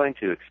 I'm just going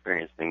to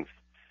experience things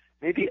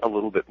maybe a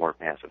little bit more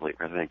passively,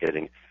 rather than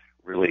getting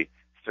really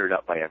stirred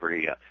up by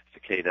every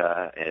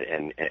cicada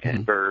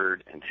and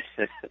bird and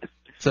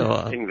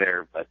thing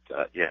there. But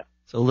yeah.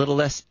 So a little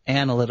less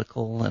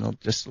analytical and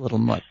just a little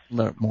more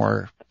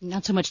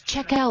Not so much.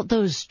 Check out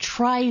those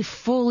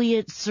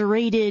trifoliate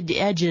serrated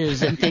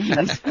edges and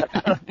things.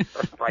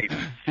 Right.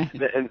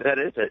 And that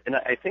is it. And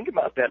I think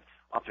about that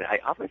often. I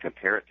often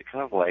compare it to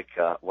kind of like,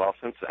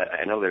 since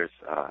I know there's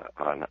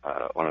on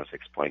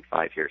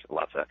 106.5 here,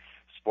 lots of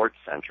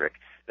sports-centric,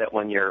 that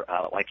when you're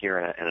you're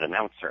an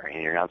announcer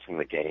and you're announcing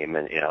the game,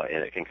 and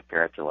and it can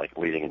compare it to like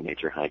leading a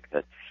nature hike,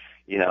 that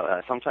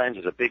sometimes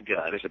there's a big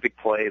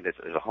play,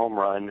 there's a home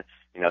run,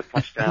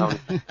 touchdown,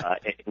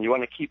 and you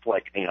want to keep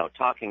talking,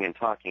 and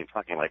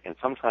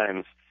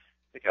sometimes,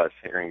 I think I was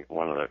hearing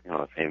one of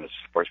the famous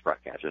sports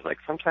broadcasters, like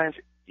sometimes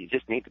you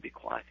just need to be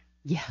quiet.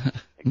 Yeah.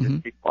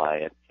 Just be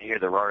quiet, hear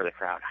the roar of the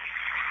crowd.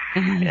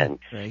 And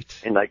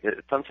right. And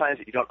sometimes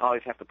you don't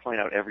always have to point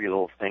out every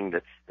little thing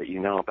that you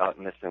know about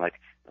in this thing. Like,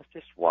 let's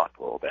just walk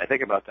a little bit. I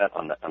think about that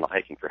on the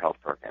Hiking for Health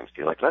programs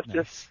too. Like, let's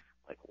just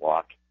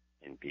walk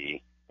and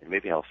be, and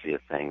maybe I'll see a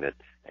thing that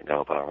I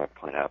know about. I'm going to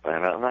point out, but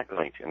I'm not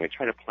going to. I'm going to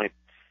try to point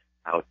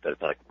out the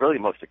really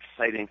most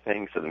exciting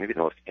things, or maybe the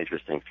most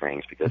interesting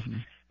things, because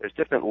there's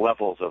different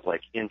levels of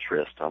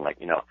interest on my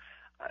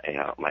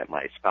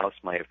spouse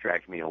might have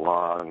dragged me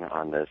along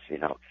on this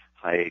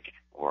hike,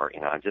 or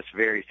I'm just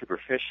very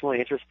superficially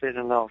interested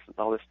in all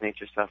this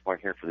nature stuff. We're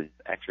here for the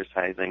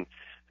exercising.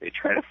 So you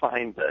try to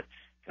find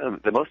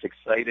the most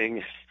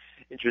exciting,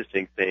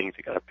 interesting things.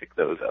 You got to pick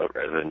those out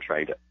rather than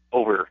trying to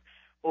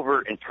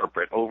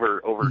overinterpret,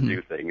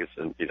 overdo things,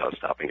 and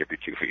stopping every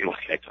 2 feet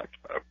like I talked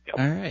about. Yep.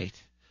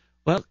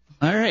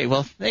 All right.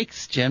 Well,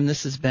 thanks, Jim.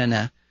 This has been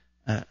a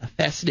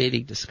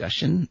fascinating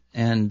discussion,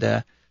 and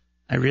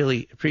I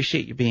really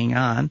appreciate you being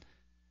on.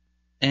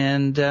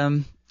 And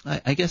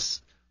I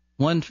guess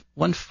one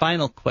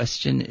final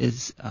question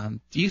is: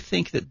 do you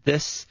think that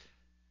this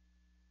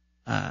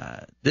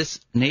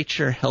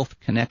nature health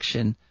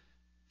connection?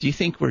 Do you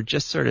think we're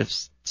just sort of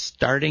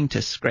starting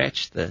to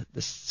scratch the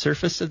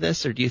surface of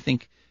this, or do you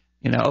think,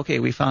 okay,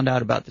 we found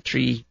out about the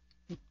tree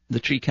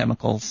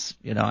chemicals,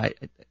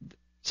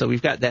 so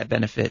we've got that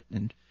benefit,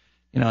 and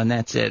and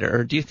that's it,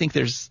 or do you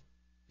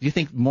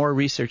think more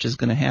research is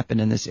going to happen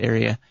in this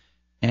area,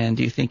 and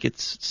do you think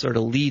it's sort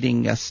of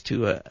leading us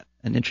to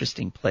an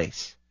interesting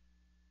place?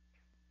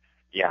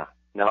 Yeah,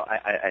 no,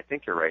 I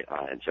think you're right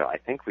on it, Joe. I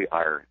think we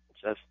are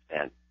just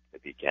at the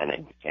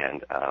beginning,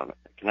 and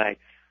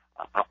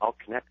I'll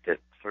connect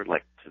it sort of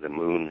like to the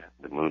moon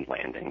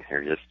landing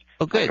here.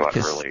 Good,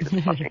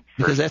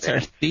 because that's our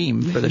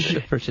theme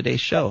for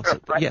today's show. So,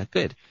 right. Yeah,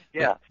 good.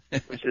 Yeah,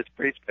 which is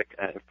pretty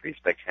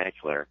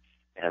spectacular,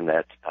 and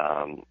that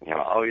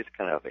always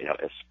kind of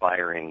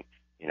aspiring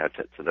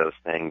to those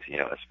things,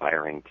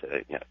 aspiring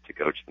to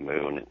go to the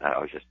moon. And I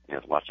was just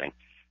watching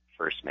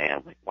First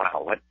Man, like,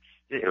 wow,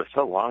 it was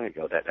so long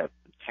ago that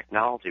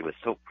technology was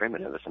so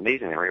primitive. It's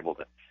amazing they were able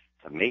to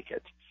make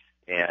it.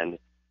 And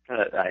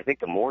I think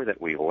the more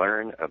that we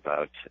learn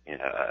about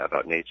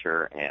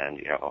nature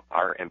and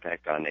our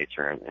impact on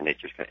nature and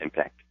nature's kind of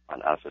impact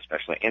on us,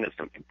 especially, and its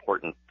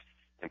importance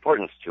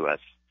to us,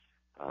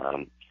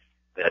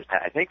 that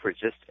I think we're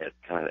just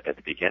at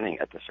the beginning,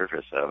 at the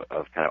surface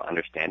of kind of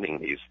understanding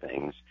these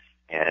things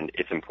and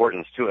its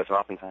importance to us.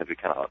 Oftentimes we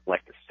kind of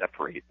like to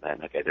separate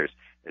them. Okay, there's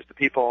the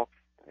people,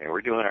 and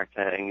we're doing our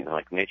thing,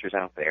 and nature's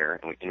out there,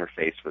 and we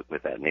interface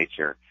with that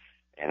nature.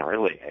 And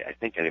really, I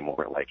think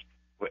anymore,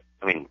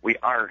 we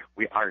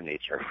are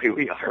nature.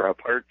 We are a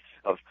part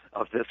of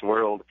this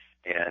world,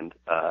 and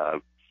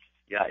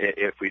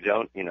if we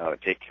don't,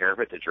 take care of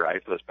it to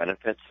drive those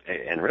benefits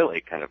and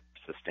really kind of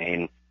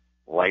sustain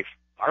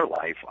our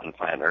life on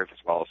planet Earth, as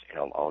well as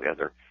all the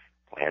other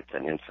plants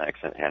and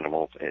insects and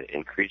animals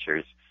and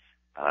creatures,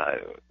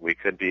 we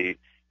could be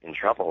in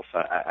trouble. So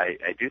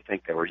I do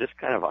think that we're just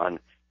kind of on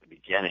the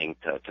beginning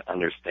to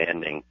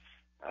understanding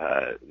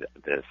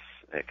this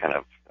kind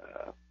of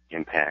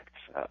impact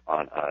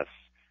on us,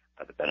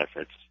 the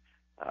benefits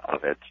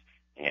of it.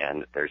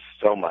 And there's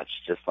so much,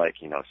 just like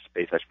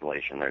space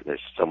exploration, there's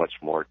so much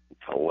more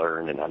to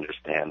learn and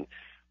understand.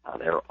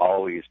 There will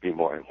always be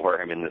more and more.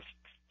 I'm in this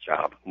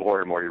job,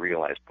 more and more you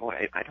realize,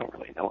 boy, I don't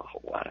really know a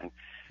whole lot. I'm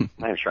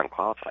not even sure I'm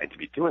qualified to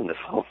be doing this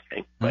whole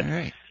thing. But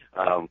right.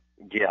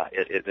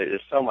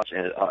 There's so much,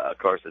 and of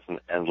course, it's an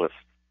endless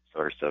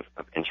source of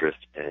interest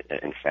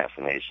and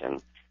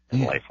fascination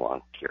and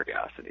lifelong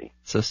curiosity.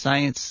 So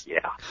science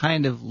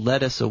kind of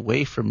led us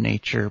away from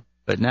nature,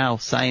 but now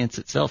science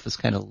itself is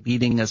kind of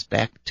leading us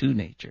back to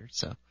nature.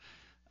 So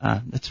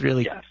that's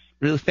really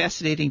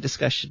fascinating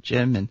discussion,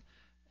 Jim,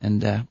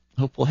 and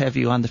hope we'll have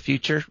you on the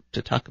future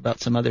to talk about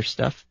some other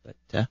stuff.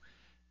 But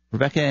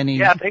Rebecca,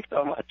 thanks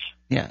so much.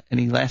 Yeah,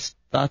 any last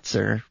thoughts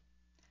or?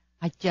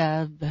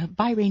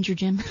 Bye, Ranger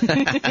Jim.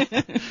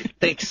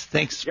 Thanks.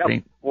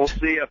 Yep. We'll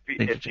see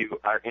if you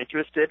are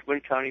interested. Winn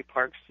County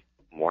Parks.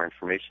 More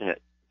information at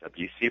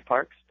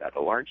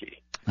wcparks.org.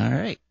 All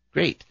right,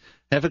 great.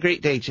 Have a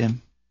great day,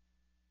 Jim.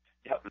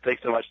 Yeah,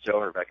 thanks so much, Joe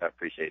and Rebecca. I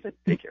appreciate it.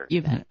 Take care.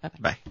 You bet. Bye-bye.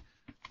 Bye.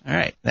 All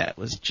right, that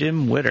was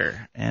Jim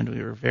Witer, and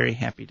we were very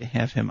happy to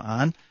have him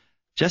on,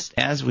 just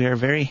as we are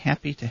very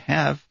happy to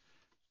have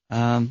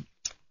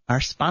our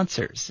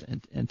sponsors.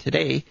 And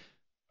today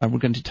we're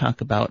going to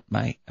talk about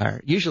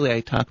usually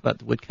I talk about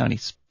the Wood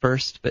counties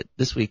first, but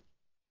this week,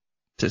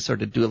 to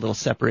sort of do a little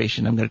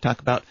separation, I'm going to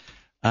talk about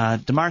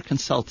DeMar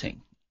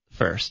Consulting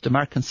first.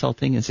 DeMar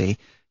Consulting is a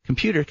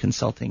computer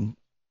consulting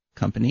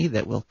company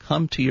that will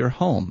come to your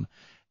home,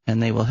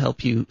 and they will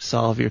help you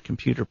solve your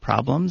computer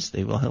problems.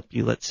 They will help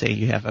you, let's say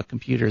you have a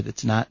computer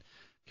that's not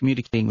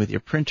communicating with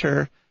your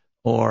printer,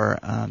 or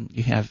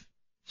you have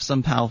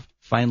somehow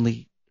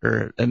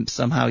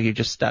you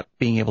just stopped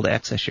being able to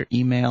access your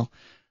email.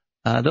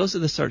 Those are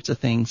the sorts of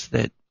things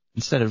that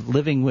instead of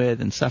living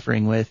with and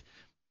suffering with,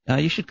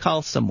 you should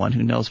call someone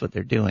who knows what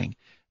they're doing.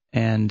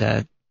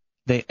 And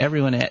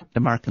everyone at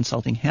DeMar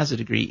Consulting has a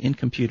degree in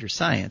computer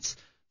science,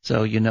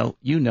 so you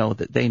know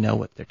that they know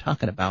what they're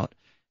talking about.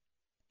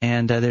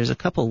 And there's a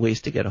couple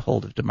ways to get a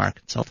hold of DeMar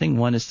Consulting.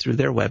 One is through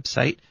their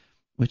website,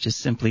 which is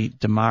simply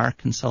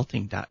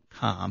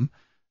demarconsulting.com.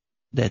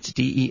 That's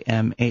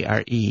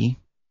DEMAREFOR,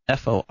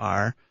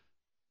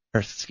 or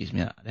excuse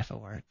me, not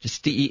FOR,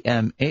 just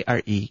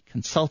DEMARE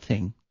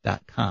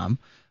consulting.com.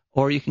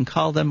 Or you can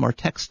call them or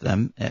text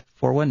them at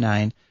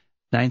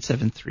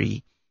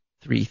 419-973-3000.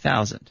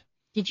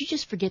 Did you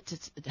just forget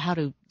how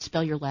to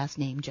spell your last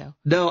name, Joe?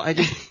 No, I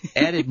just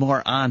added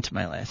more on to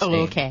my last name.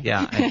 Oh, okay.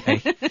 Yeah,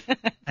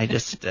 I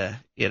just,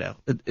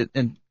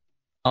 and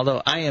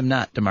although I am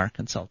not DeMar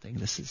Consulting,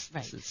 this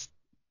is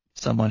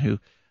someone who,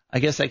 I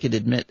guess I could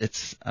admit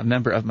it's a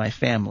member of my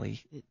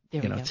family.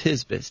 It's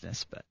his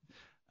business, but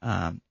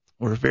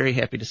we're very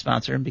happy to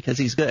sponsor him because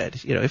he's good.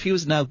 If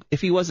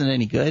he wasn't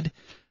any good,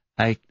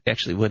 I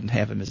actually wouldn't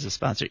have him as a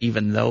sponsor,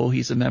 even though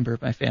he's a member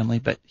of my family,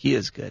 but he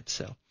is good,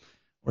 so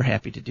we're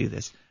happy to do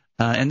this.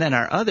 And then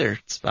our other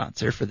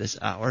sponsor for this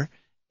hour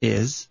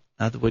is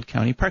the Wood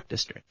County Park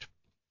District.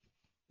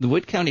 The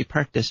Wood County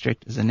Park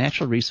District is a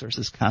natural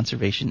resources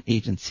conservation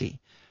agency.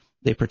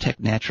 They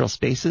protect natural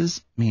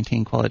spaces,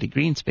 maintain quality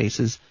green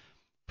spaces,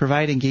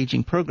 provide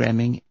engaging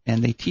programming,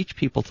 and they teach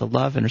people to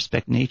love and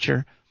respect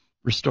nature,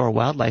 restore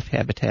wildlife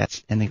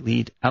habitats, and they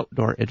lead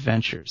outdoor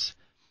adventures.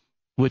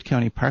 Wood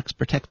County Parks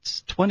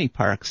protects 20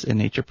 parks and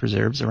nature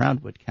preserves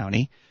around Wood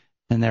County,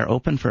 and they're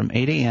open from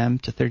 8 a.m.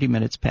 to 30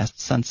 minutes past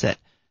sunset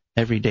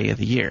every day of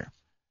the year.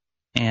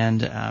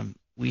 And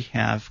we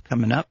have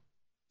coming up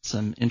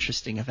some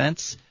interesting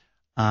events.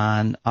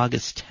 On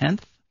August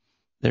 10th,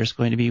 there's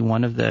going to be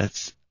one of the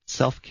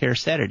self-care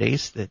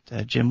Saturdays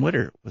that Jim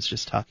Witer was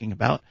just talking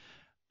about,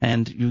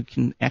 and you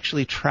can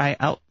actually try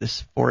out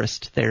this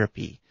forest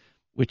therapy,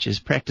 which is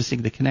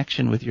practicing the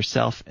connection with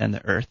yourself and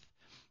the earth.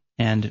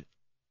 And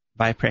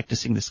by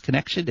practicing this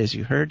connection, as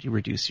you heard, you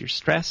reduce your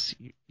stress,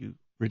 you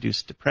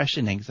reduce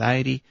depression,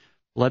 anxiety,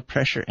 blood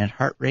pressure, and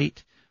heart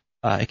rate.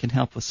 It can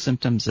help with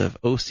symptoms of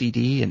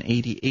OCD and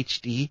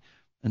ADHD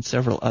and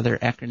several other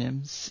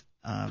acronyms.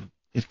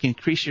 It can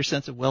increase your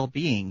sense of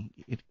well-being.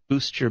 It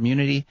boosts your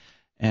immunity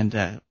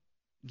and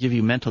give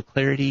you mental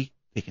clarity.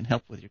 It can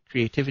help with your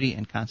creativity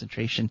and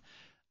concentration.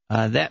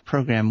 That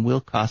program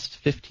will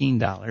cost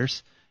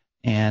 $15,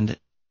 and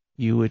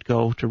you would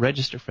go to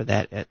register for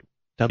that at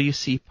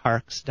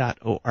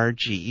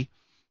wcparks.org.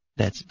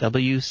 That's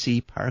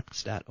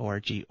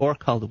wcparks.org, or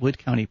call the Wood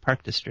County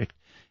Park District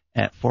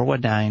at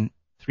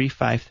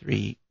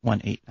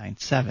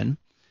 419-353-1897.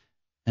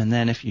 And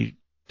then if you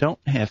don't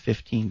have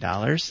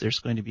 $15, there's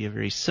going to be a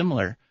very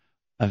similar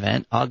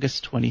event,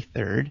 August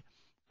 23rd,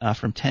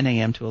 from 10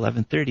 a.m. to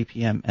 11:30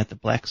 p.m. at the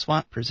Black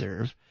Swamp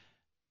Preserve.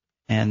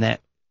 And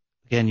that,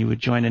 again, you would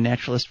join a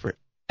naturalist for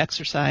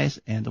exercise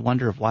and the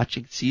wonder of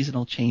watching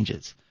seasonal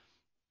changes.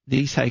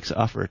 These hikes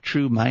offer a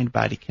true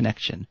mind-body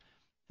connection.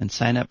 And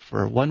sign up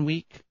for 1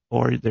 week,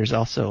 or there's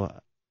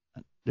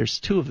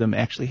two of them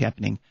actually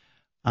happening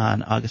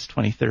on August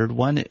 23rd.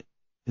 One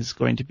is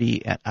going to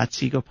be at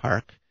Otsego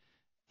Park,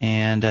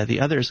 and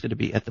the other is going to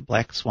be at the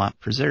Black Swamp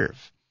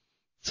Preserve.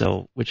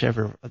 So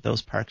whichever of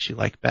those parks you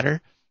like better.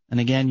 And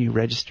again, you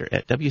register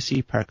at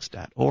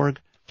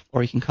wcparks.org,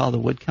 or you can call the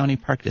Wood County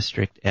Park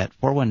District at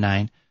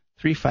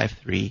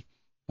 419-353-1897.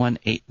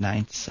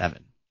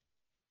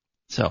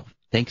 So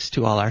thanks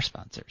to all our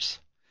sponsors.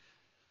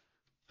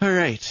 All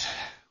right.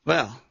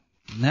 Well,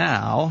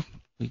 now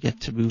we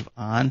get to move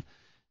on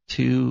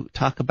to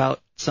talk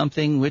about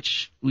something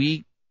which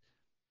we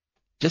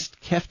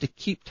just have to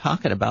keep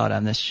talking about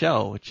on this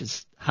show, which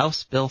is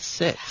House Bill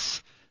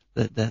 6,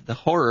 the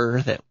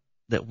horror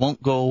that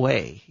won't go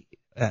away.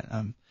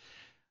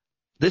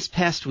 This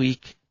past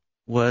week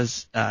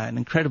was an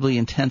incredibly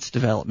intense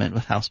development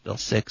with House Bill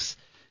 6.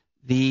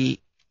 The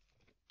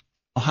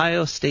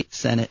Ohio State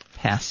Senate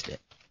passed it.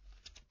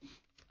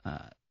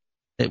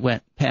 It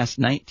went past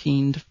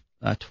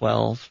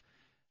 19-12,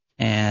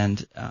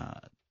 and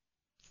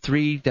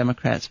 3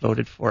 Democrats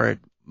voted for it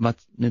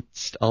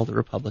amidst all the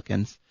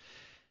Republicans.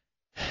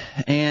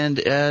 And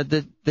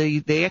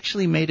they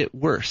actually made it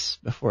worse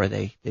before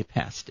they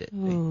passed it.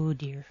 Oh,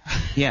 dear.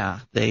 Yeah,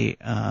 they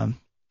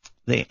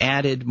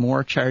added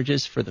more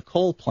charges for the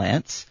coal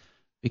plants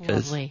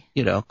because, Lovely.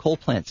 Coal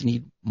plants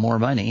need more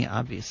money,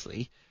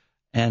 obviously.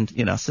 And,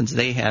 since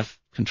they have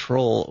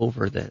control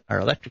over our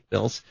electric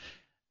bills,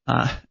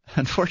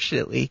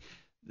 unfortunately,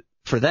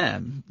 for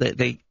them,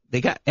 they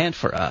got, and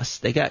for us,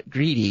 they got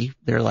greedy.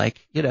 They're like,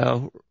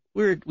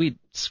 we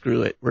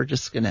screw it. We're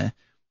just going to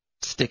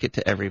stick it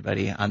to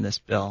everybody on this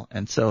bill.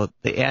 And so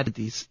they added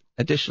these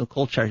additional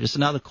coal charges. So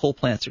now the coal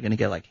plants are going to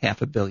get like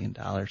 $500 million.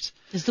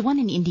 Is the one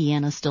in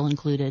Indiana still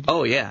included?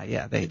 Oh,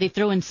 yeah. They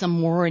throw in some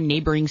more in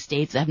neighboring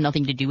states that have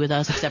nothing to do with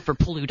us except for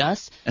pollute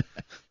us?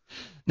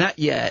 Not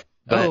yet,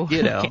 but,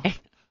 okay.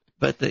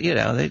 But,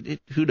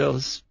 who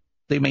knows?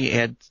 They may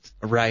add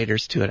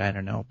riders to it. I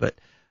don't know. But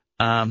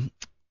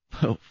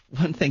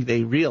one thing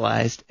they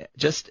realized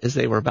just as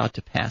they were about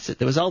to pass it,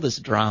 there was all this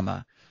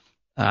drama.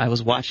 I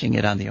was watching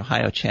it on the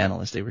Ohio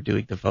channel as they were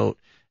doing the vote,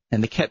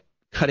 and they kept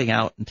cutting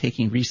out and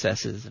taking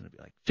recesses, and it would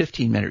be like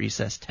 15-minute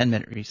recess,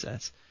 10-minute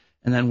recess,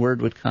 and then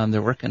word would come,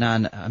 they're working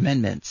on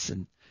amendments,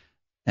 and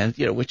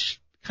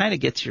which kind of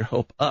gets your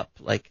hope up,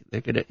 like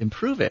they're going to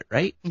improve it,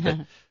 right?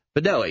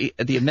 But no,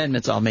 the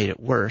amendments all made it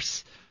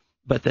worse.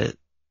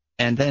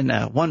 And then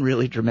one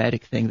really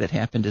dramatic thing that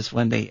happened is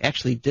when they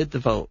actually did the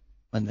vote,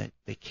 when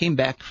they came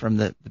back from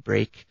the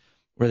break,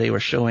 where they were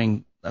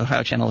showing,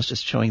 Ohio Channel was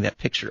just showing that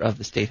picture of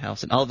the State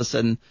House, and all of a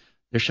sudden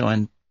they're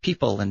showing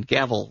people and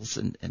gavels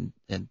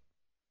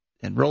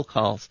and roll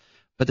calls,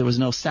 but there was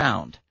no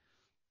sound.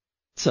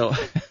 So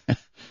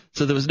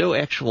there was no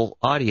actual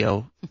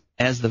audio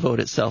as the vote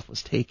itself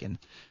was taken.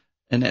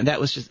 And that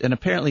was and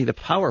apparently the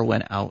power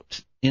went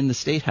out in the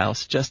State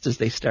House just as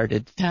they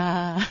started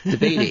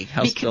debating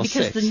House Bill 6.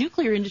 Because the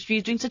nuclear industry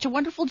is doing such a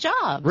wonderful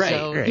job.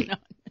 Right.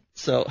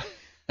 So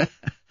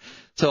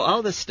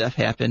all this stuff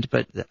happened,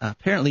 but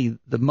apparently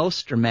the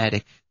most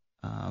dramatic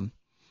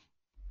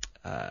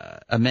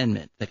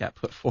amendment that got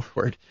put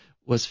forward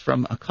was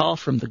from a call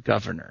from the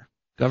governor.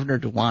 Governor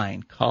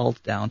DeWine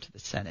called down to the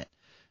Senate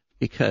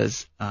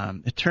because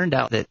it turned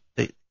out that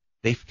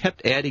they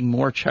kept adding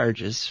more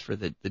charges for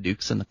the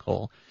nukes and the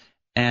coal,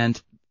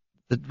 and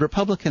the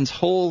Republicans'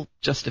 whole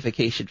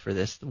justification for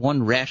this, the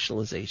one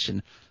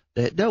rationalization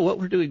that, no, what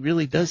we're doing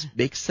really does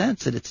make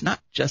sense, and it's not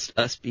just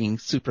us being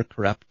super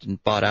corrupt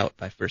and bought out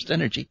by First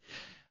Energy.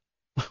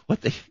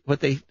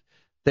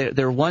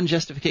 Their one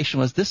justification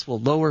was this will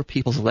lower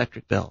people's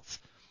electric bills,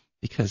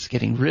 because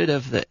getting rid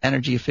of the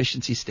energy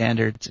efficiency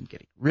standards and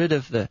getting rid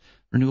of the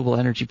renewable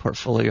energy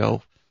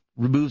portfolio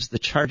removes the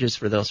charges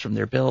for those from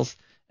their bills,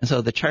 and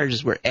so the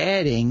charges we're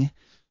adding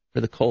for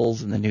the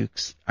coals and the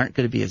nukes aren't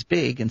going to be as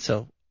big, and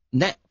so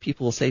net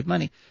people will save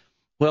money.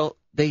 Well,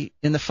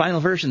 in the final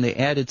version, they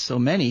added so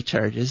many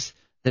charges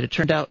that it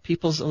turned out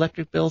people's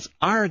electric bills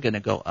are going to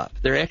go up.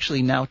 They're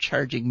actually now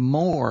charging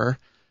more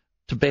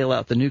to bail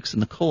out the nukes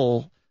and the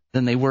coal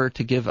than they were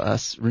to give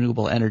us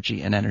renewable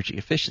energy and energy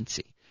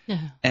efficiency.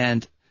 Yeah.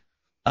 And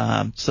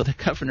so the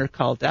governor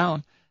called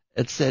down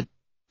and said,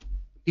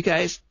 you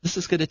guys, this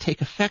is going to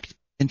take effect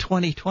in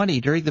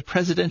 2020 during the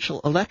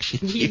presidential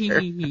election year.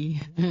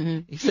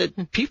 He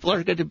said people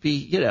are going to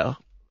be,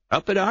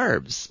 up in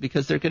arms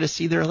because they're going to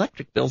see their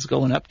electric bills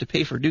going up to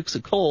pay for nukes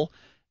and coal,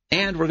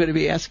 and we're going to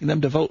be asking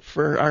them to vote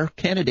for our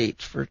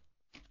candidate for,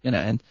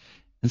 and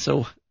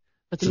so.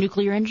 But the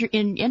nuclear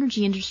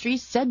energy industry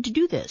said to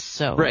do this,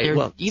 so right,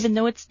 well, even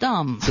though it's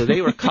dumb. So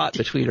they were caught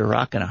between a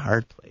rock and a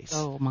hard place.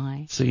 Oh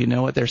my! So you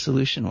know what their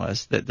solution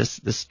was? That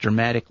this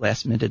dramatic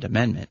last-minute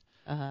amendment,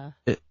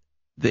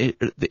 the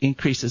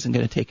increase isn't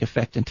going to take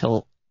effect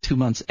until 2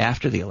 months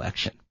after the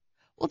election.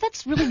 Well,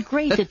 that's really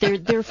great that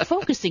they're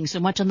focusing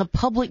so much on the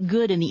public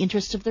good and the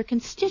interests of their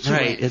constituents.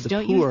 Right, as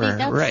Don't poor, you think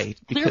that's right?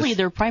 Clearly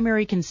their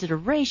primary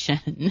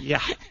consideration.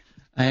 Yeah,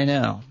 I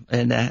know.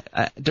 And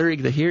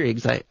during the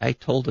hearings, I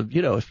told them,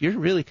 if you're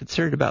really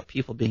concerned about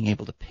people being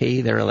able to pay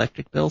their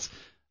electric bills,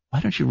 why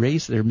don't you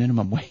raise their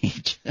minimum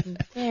wage?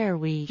 There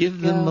we Give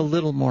them a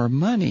little more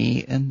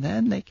money, and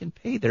then they can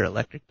pay their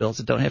electric bills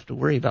and don't have to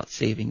worry about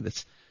saving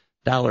this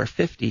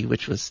 $1.50,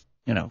 which was,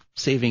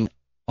 saving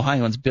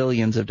Ohioans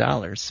billions of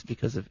dollars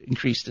because of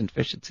increased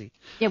efficiency.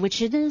 Yeah,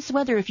 which in this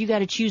weather, if you got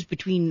to choose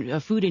between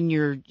food and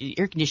your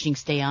air conditioning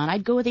stay on,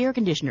 I'd go with the air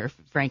conditioner,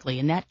 frankly,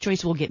 and that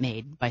choice will get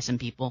made by some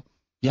people.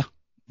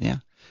 Yeah.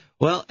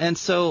 Well, and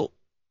so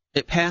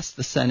it passed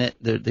the Senate,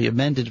 the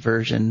amended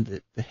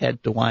version that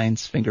had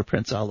DeWine's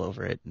fingerprints all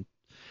over it,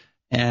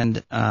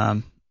 and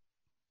and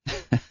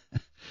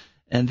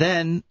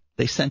then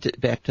they sent it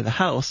back to the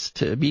House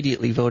to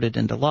immediately vote it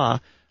into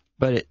law.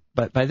 But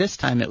by this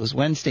time, it was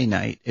Wednesday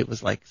night. It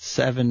was like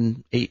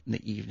 7, 8 in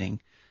the evening,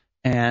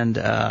 and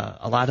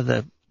a lot of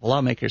the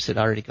lawmakers had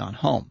already gone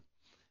home,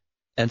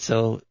 and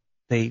so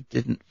they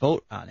didn't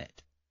vote on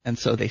it. And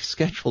so they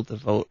scheduled the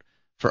vote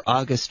for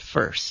August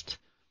 1st.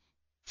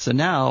 So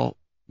now,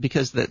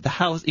 because the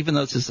House, even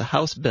though this is a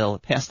House bill,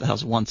 it passed the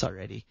House once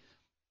already,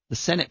 the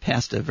Senate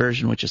passed a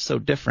version which is so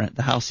different,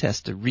 the House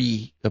has to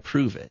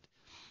reapprove it.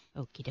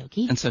 Okie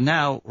dokie. And so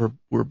now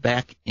we're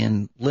back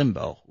in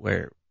limbo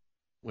where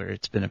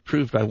it's been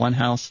approved by one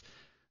house.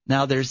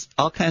 Now there's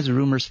all kinds of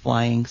rumors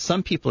flying.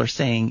 Some people are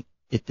saying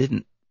it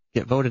didn't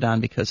get voted on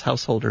because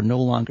Householder no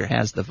longer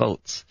has the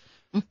votes.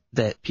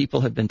 That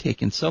people have been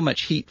taking so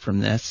much heat from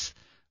this.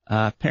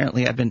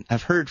 Apparently,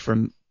 I've heard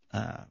from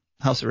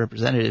House of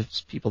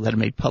Representatives, people that have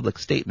made public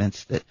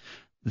statements that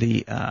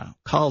the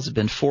calls have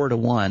been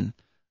 4-1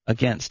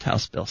 against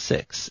House Bill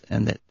 6,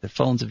 and that the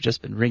phones have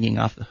just been ringing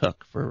off the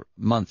hook for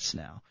months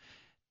now.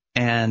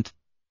 And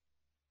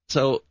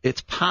so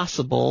it's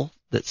possible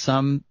that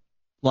some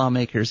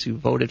lawmakers who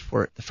voted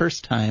for it the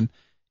first time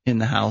in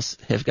the House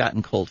have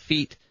gotten cold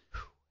feet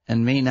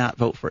and may not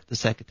vote for it the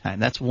second time.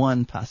 That's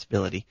one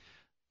possibility.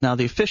 Now,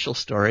 the official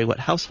story, what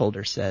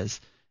Householder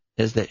says,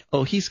 is that,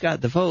 he's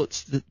got the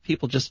votes. The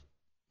people just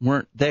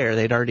weren't there.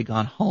 They'd already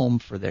gone home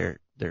for their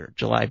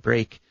July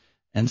break,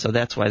 and so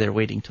that's why they're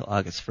waiting till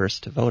August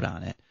 1st to vote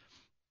on it.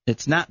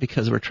 It's not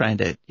because we're trying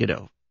to,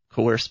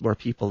 coerce more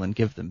people and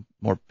give them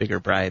bigger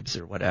bribes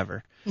or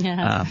whatever.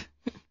 Yeah.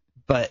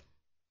 But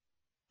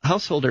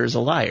Householder is a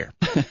liar.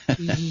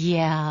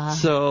 Yeah.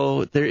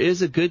 So there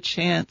is a good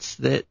chance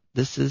that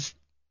this is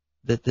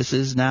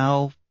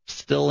now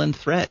still in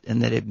threat,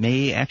 and that it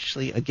may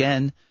actually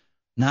again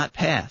not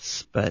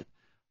pass. But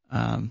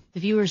the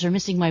viewers are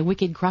missing my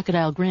wicked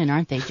crocodile grin,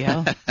 aren't they,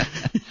 Joe?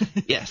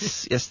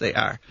 Yes, they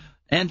are,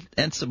 and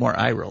some more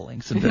eye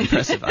rolling, some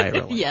impressive eye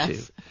rolling yes.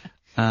 too.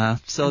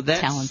 So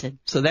that's talented.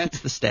 So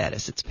that's the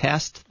status. It's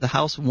passed the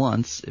House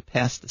once, it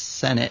passed the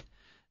Senate,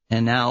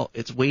 and now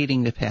it's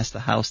waiting to pass the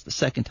House the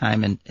second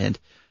time. And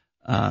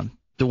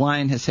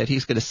DeWine has said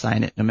he's going to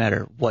sign it no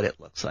matter what it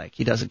looks like.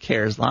 He doesn't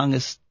care as long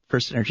as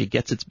First Energy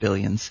gets its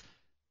billions.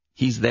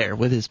 He's there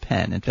with his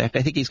pen. In fact,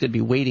 I think he's going to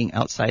be waiting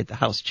outside the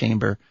House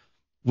chamber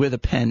with a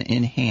pen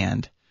in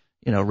hand,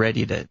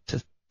 ready to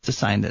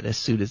sign it as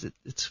soon as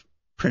it's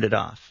printed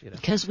off.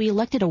 Because we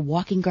elected a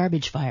walking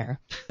garbage fire,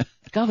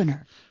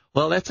 governor.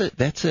 Well, that's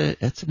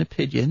an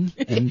opinion,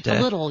 and a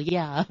little,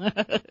 yeah.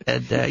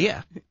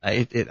 And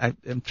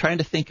I'm trying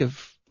to think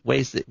of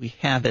ways that we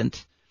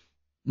haven't.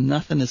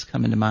 Nothing is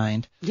coming to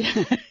mind.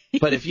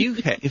 But if you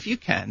could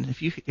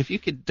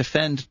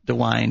defend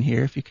DeWine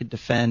here, if you could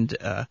defend,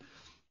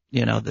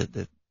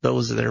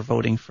 those that are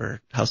voting for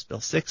House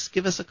Bill 6,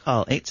 give us a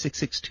call,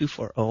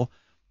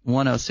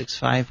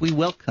 866-240-1065. We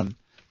welcome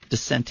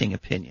dissenting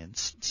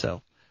opinions.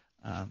 So.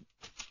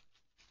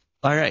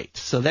 All right,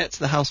 so that's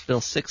the House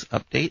Bill 6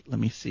 update. Let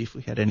me see if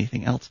we had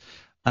anything else.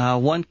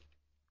 One,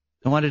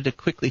 I wanted to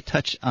quickly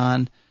touch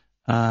on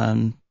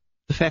the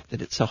fact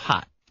that it's so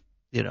hot.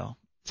 Is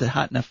it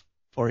hot enough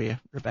for you,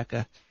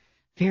 Rebecca?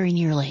 Very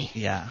nearly.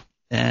 Yeah,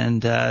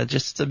 and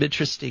just some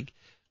interesting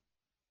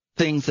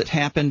things that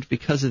happened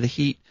because of the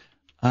heat.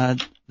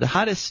 The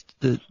hottest,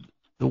 the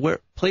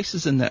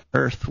places in the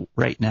Earth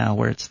right now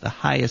where it's the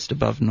highest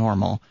above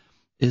normal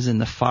is in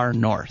the far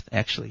north,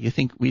 actually. You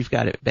think we've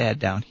got it bad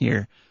down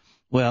here.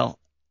 Well,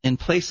 in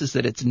places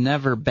that it's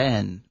never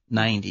been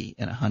 90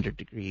 and 100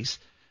 degrees,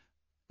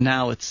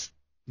 now it's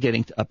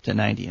getting up to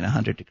 90 and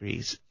 100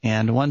 degrees.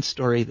 And one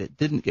story that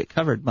didn't get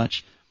covered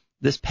much,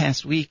 this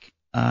past week,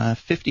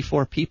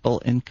 54 people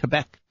in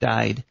Quebec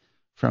died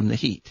from the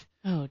heat.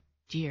 Oh,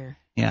 dear.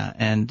 Yeah,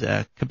 and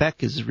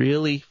Quebec is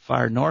really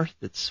far north.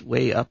 It's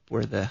way up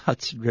where the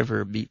Hudson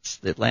River meets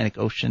the Atlantic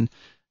Ocean.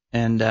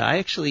 And I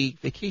actually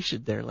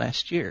vacationed there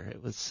last year.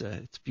 It's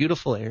a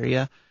beautiful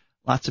area.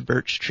 Lots of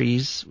birch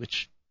trees,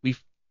 which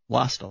we've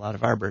lost a lot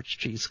of our birch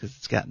trees because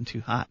it's gotten too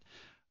hot.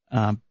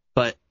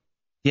 But,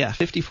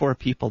 54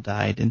 people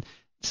died. In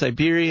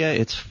Siberia,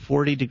 it's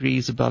 40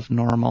 degrees above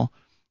normal.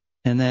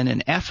 And then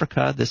in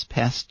Africa, this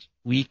past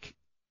week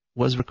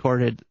was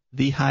recorded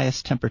the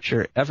highest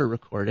temperature ever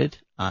recorded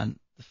on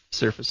the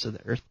surface of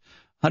the Earth,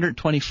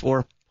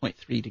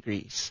 124.3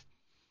 degrees.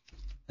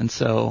 And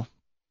so,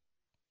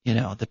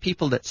 the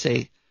people that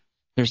say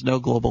there's no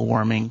global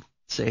warming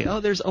say,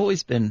 there's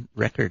always been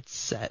records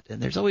set,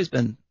 and there's always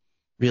been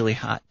really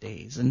hot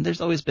days, and there's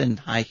always been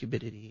high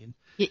humidity. And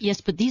yes,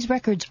 but these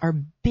records are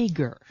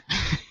bigger.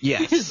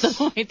 Yes.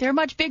 So they're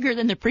much bigger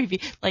than the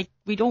previous. Like,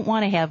 we don't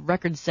want to have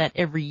records set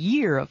every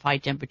year of high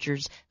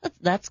temperatures.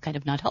 That's kind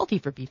of not healthy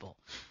for people.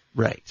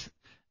 Right.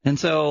 And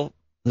so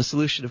the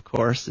solution, of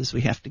course, is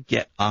we have to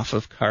get off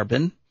of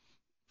carbon,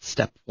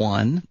 step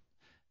one,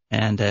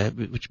 and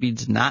which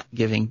means not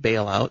giving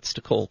bailouts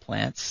to coal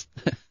plants.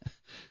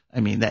 I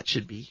mean, that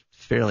should be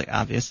fairly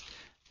obvious.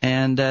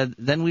 And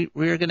then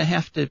we're going to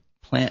have to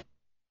plant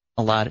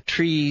a lot of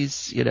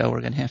trees. We're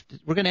going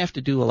to have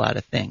to do a lot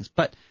of things.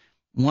 But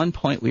one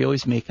point we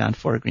always make on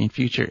For a Green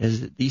Future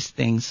is that these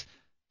things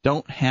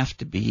don't have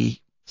to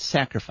be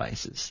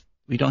sacrifices.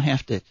 We don't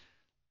have to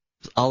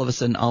all of a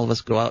sudden all of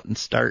us go out and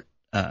start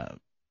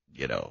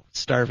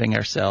starving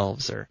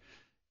ourselves, or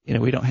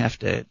we don't have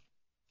to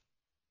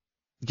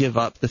give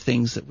up the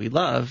things that we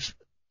love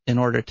in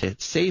order to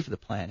save the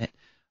planet.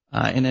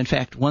 And in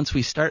fact, once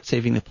we start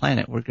saving the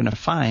planet, we're going to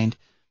find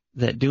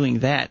that doing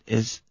that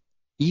is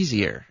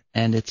easier,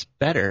 and it's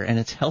better, and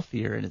it's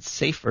healthier, and it's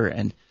safer,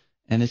 and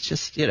it's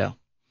just,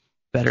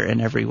 better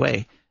in every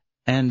way.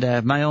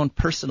 And my own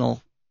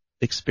personal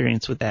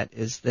experience with that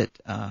is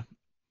that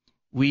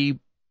we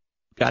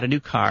got a new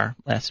car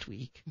last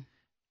week,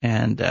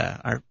 and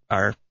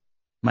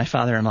my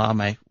father-in-law,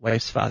 my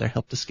wife's father,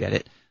 helped us get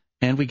it,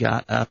 and we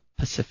got a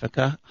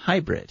Pacifica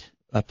hybrid,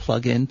 a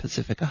plug-in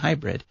Pacifica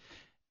hybrid.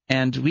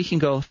 And we can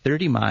go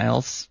 30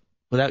 miles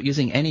without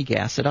using any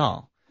gas at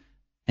all.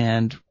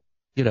 And,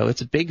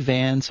 it's a big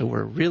van, so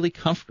we're really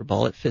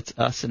comfortable. It fits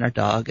us and our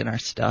dog and our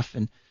stuff,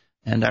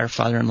 and our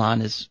father-in-law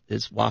and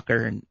his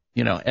walker, and,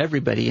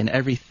 everybody and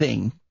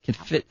everything can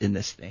fit in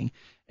this thing.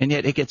 And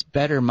yet it gets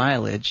better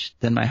mileage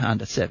than my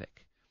Honda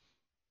Civic,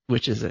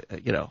 which is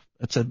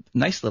it's a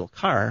nice little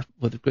car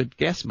with a good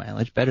gas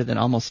mileage, better than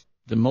almost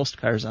the most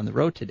cars on the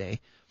road today.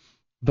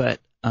 But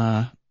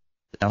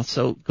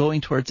so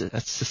going towards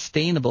a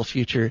sustainable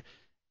future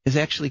is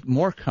actually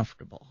more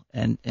comfortable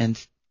and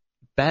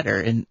better,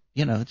 and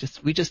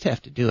we just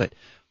have to do it.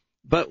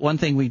 But one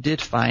thing we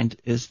did find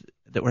is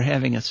that we're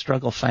having a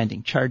struggle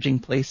finding charging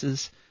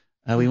places.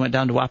 We went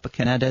down to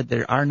Wapakoneta.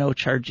 There are no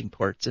charging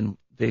ports in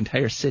the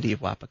entire city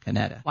of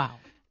Wapakoneta. Wow.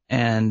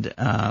 And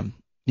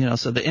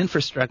so the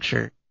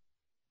infrastructure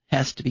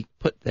has to be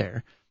put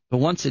there. But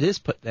once it is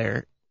put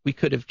there, we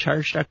could have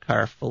charged our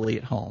car fully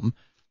at home,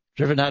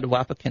 driven out to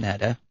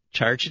Wapakoneta,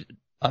 charged it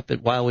up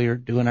while we were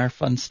doing our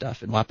fun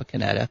stuff in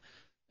Wapakoneta,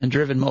 and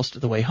driven most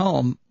of the way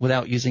home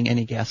without using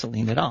any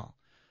gasoline at all.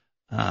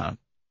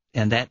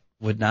 And that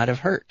would not have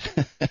hurt.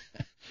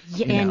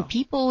 Yeah, and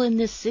people in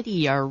this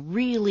city are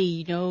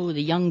really,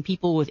 the young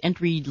people with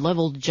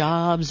entry-level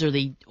jobs, or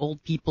the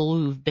old people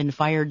who've been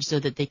fired so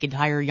that they could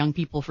hire young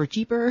people for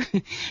cheaper.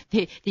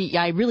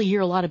 I really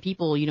hear a lot of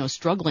people,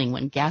 struggling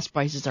when gas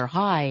prices are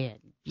high and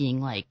being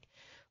like,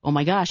 oh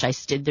my gosh,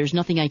 there's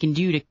nothing I can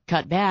do to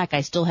cut back.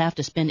 I still have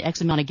to spend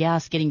X amount of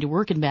gas getting to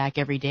work and back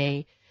every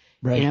day.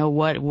 Right.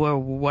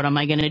 What am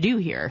I going to do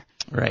here?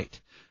 Right.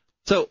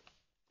 So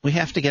we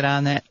have to get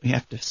on that. We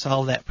have to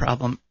solve that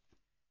problem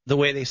the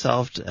way they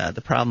solved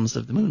the problems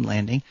of the moon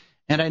landing.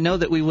 And I know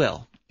that we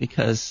will,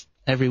 because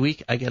every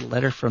week I get a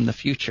letter from the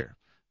future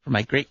from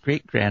my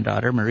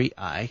great-great-granddaughter, Marie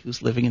I.,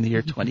 who's living in the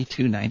year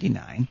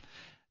 2299.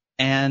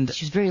 And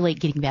she's very late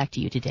getting back to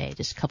you today,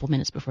 just a couple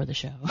minutes before the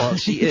show. Well,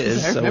 she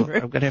is, so I'm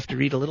going to have to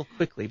read a little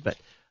quickly. But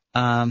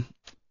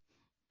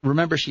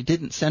remember, she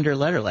didn't send her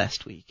letter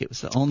last week. It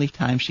was the only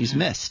time she's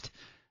missed.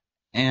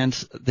 And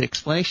the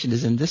explanation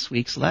is in this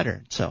week's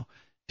letter. So,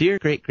 dear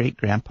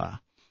great-great-grandpa,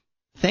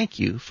 thank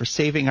you for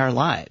saving our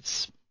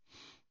lives.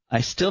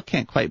 I still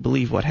can't quite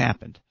believe what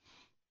happened.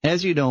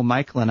 As you know,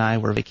 Michael and I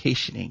were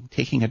vacationing,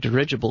 taking a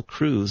dirigible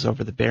cruise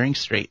over the Bering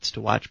Straits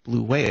to watch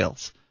blue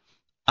whales.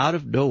 Out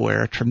of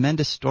nowhere, a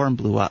tremendous storm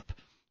blew up.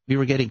 We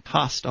were getting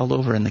tossed all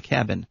over in the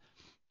cabin.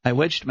 I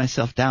wedged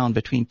myself down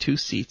between two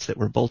seats that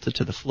were bolted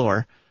to the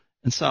floor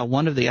and saw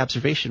one of the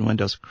observation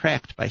windows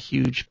cracked by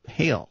huge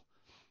hail.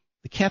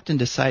 The captain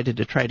decided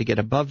to try to get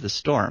above the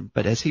storm,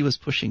 but as he was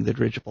pushing the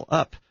dirigible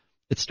up,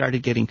 it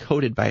started getting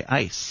coated by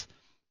ice.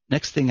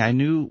 Next thing I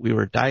knew, we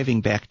were diving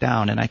back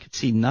down, and I could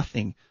see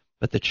nothing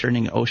but the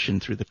churning ocean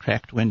through the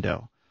cracked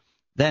window.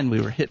 Then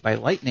we were hit by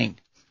lightning,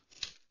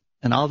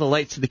 and all the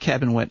lights of the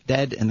cabin went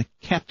dead, and the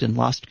captain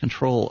lost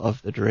control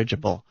of the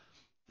dirigible.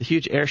 The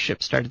huge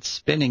airship started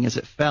spinning as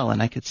it fell,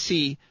 and I could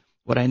see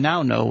what I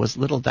now know was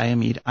Little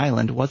Diomede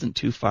Island wasn't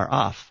too far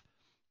off.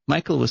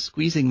 Michael was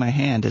squeezing my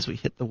hand as we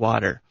hit the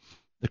water.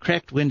 The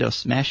cracked window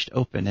smashed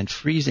open, and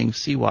freezing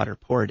seawater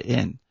poured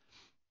in.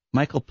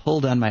 Michael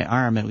pulled on my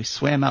arm, and we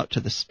swam out to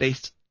the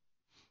space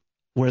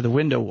where the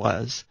window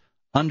was,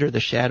 under the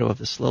shadow of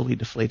the slowly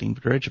deflating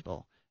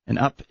dirigible, and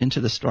up into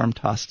the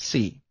storm-tossed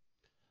sea.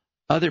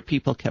 Other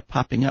people kept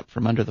popping up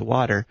from under the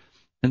water,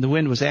 and the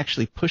wind was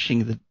actually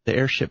pushing the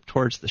airship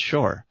towards the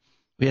shore.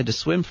 We had to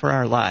swim for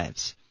our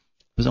lives.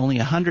 It was only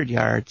 100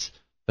 yards,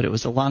 but it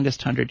was the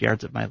longest 100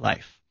 yards of my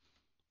life.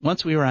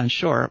 Once we were on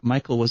shore,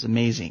 Michael was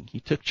amazing.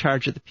 He took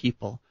charge of the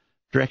people,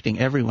 directing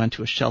everyone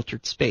to a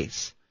sheltered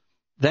space.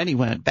 Then he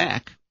went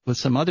back with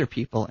some other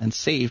people and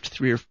saved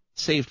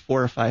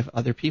 4 or 5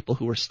 other people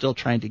who were still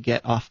trying to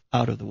get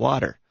out of the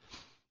water.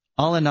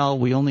 All in all,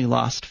 we only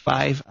lost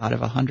 5 out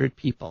of 100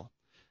 people.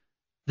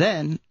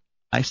 Then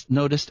I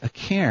noticed a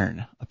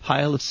cairn, a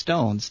pile of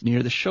stones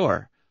near the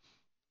shore.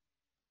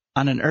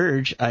 On an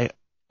urge, I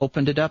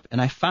opened it up, and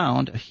I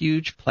found a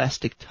huge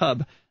plastic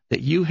tub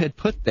that you had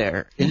put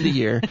there in the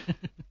year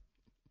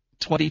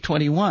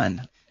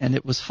 2021, and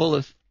it was full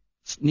of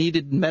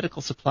needed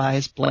medical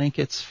supplies,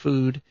 blankets,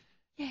 food.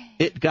 Yay.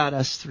 It got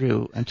us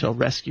through until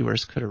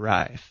rescuers could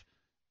arrive.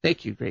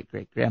 Thank you,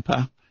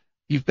 great-great-grandpa.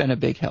 You've been a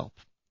big help.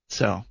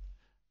 So,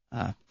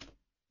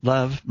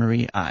 love,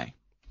 Marie I.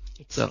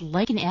 It's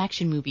like an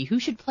action movie. Who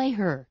should play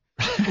her?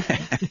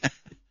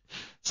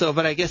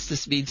 But I guess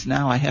this means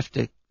now I have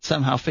to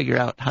somehow figure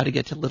out how to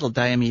get to Little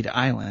Diomede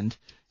Island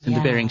in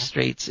the Bering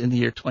Straits in the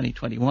year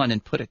 2021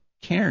 and put a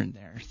cairn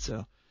there.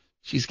 So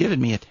she's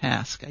given me a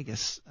task, I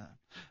guess.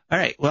 All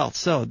right, well,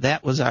 so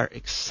that was our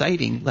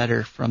exciting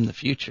letter from the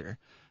future.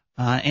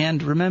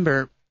 And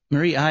remember,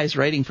 Marie I is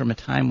writing from a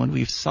time when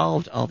we've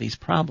solved all these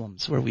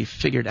problems, where we've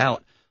figured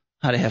out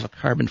how to have a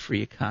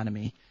carbon-free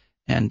economy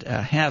and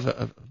have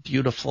a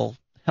beautiful,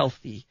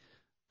 healthy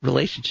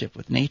relationship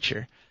with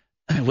nature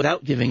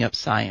without giving up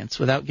science,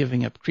 without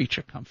giving up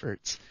creature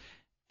comforts.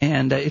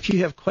 And if you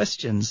have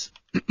questions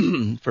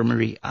for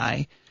Marie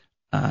I,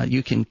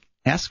 you can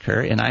ask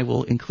her, and I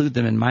will include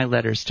them in my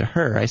letters to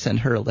her. I send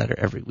her a letter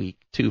every week,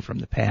 too, from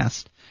the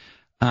past,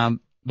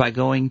 by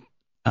going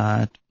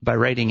by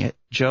writing it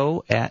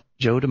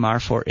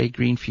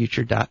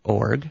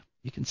joe@joedemar4agreenfuture.org.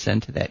 You can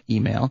send to that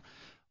email.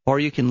 Or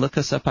you can look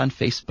us up on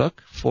Facebook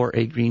for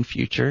A Green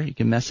Future. You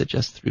can message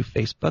us through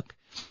Facebook.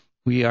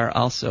 We are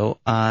also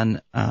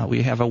on,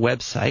 we have a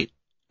website,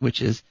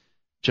 which is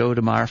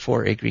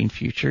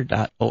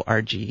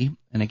joedemar4agreenfuture.org.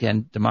 And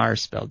again, Demar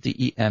is spelled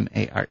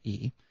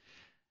D-E-M-A-R-E.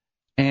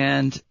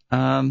 And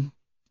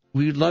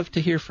we would love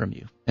to hear from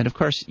you. And, of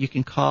course, you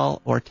can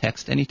call or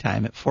text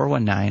anytime at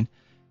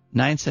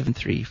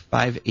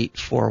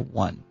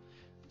 419-973-5841.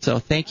 So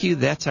thank you.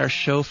 That's our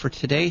show for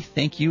today.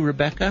 Thank you,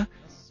 Rebecca.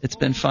 It's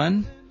been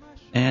fun.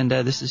 And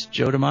this is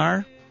Joe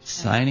DeMar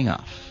signing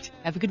off.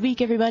 Have a good week,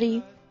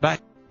 everybody. Bye.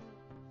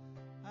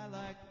 I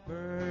like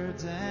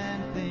birds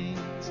and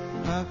things,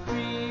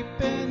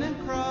 creeping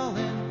and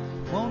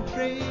crawling, won't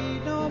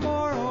trade no more.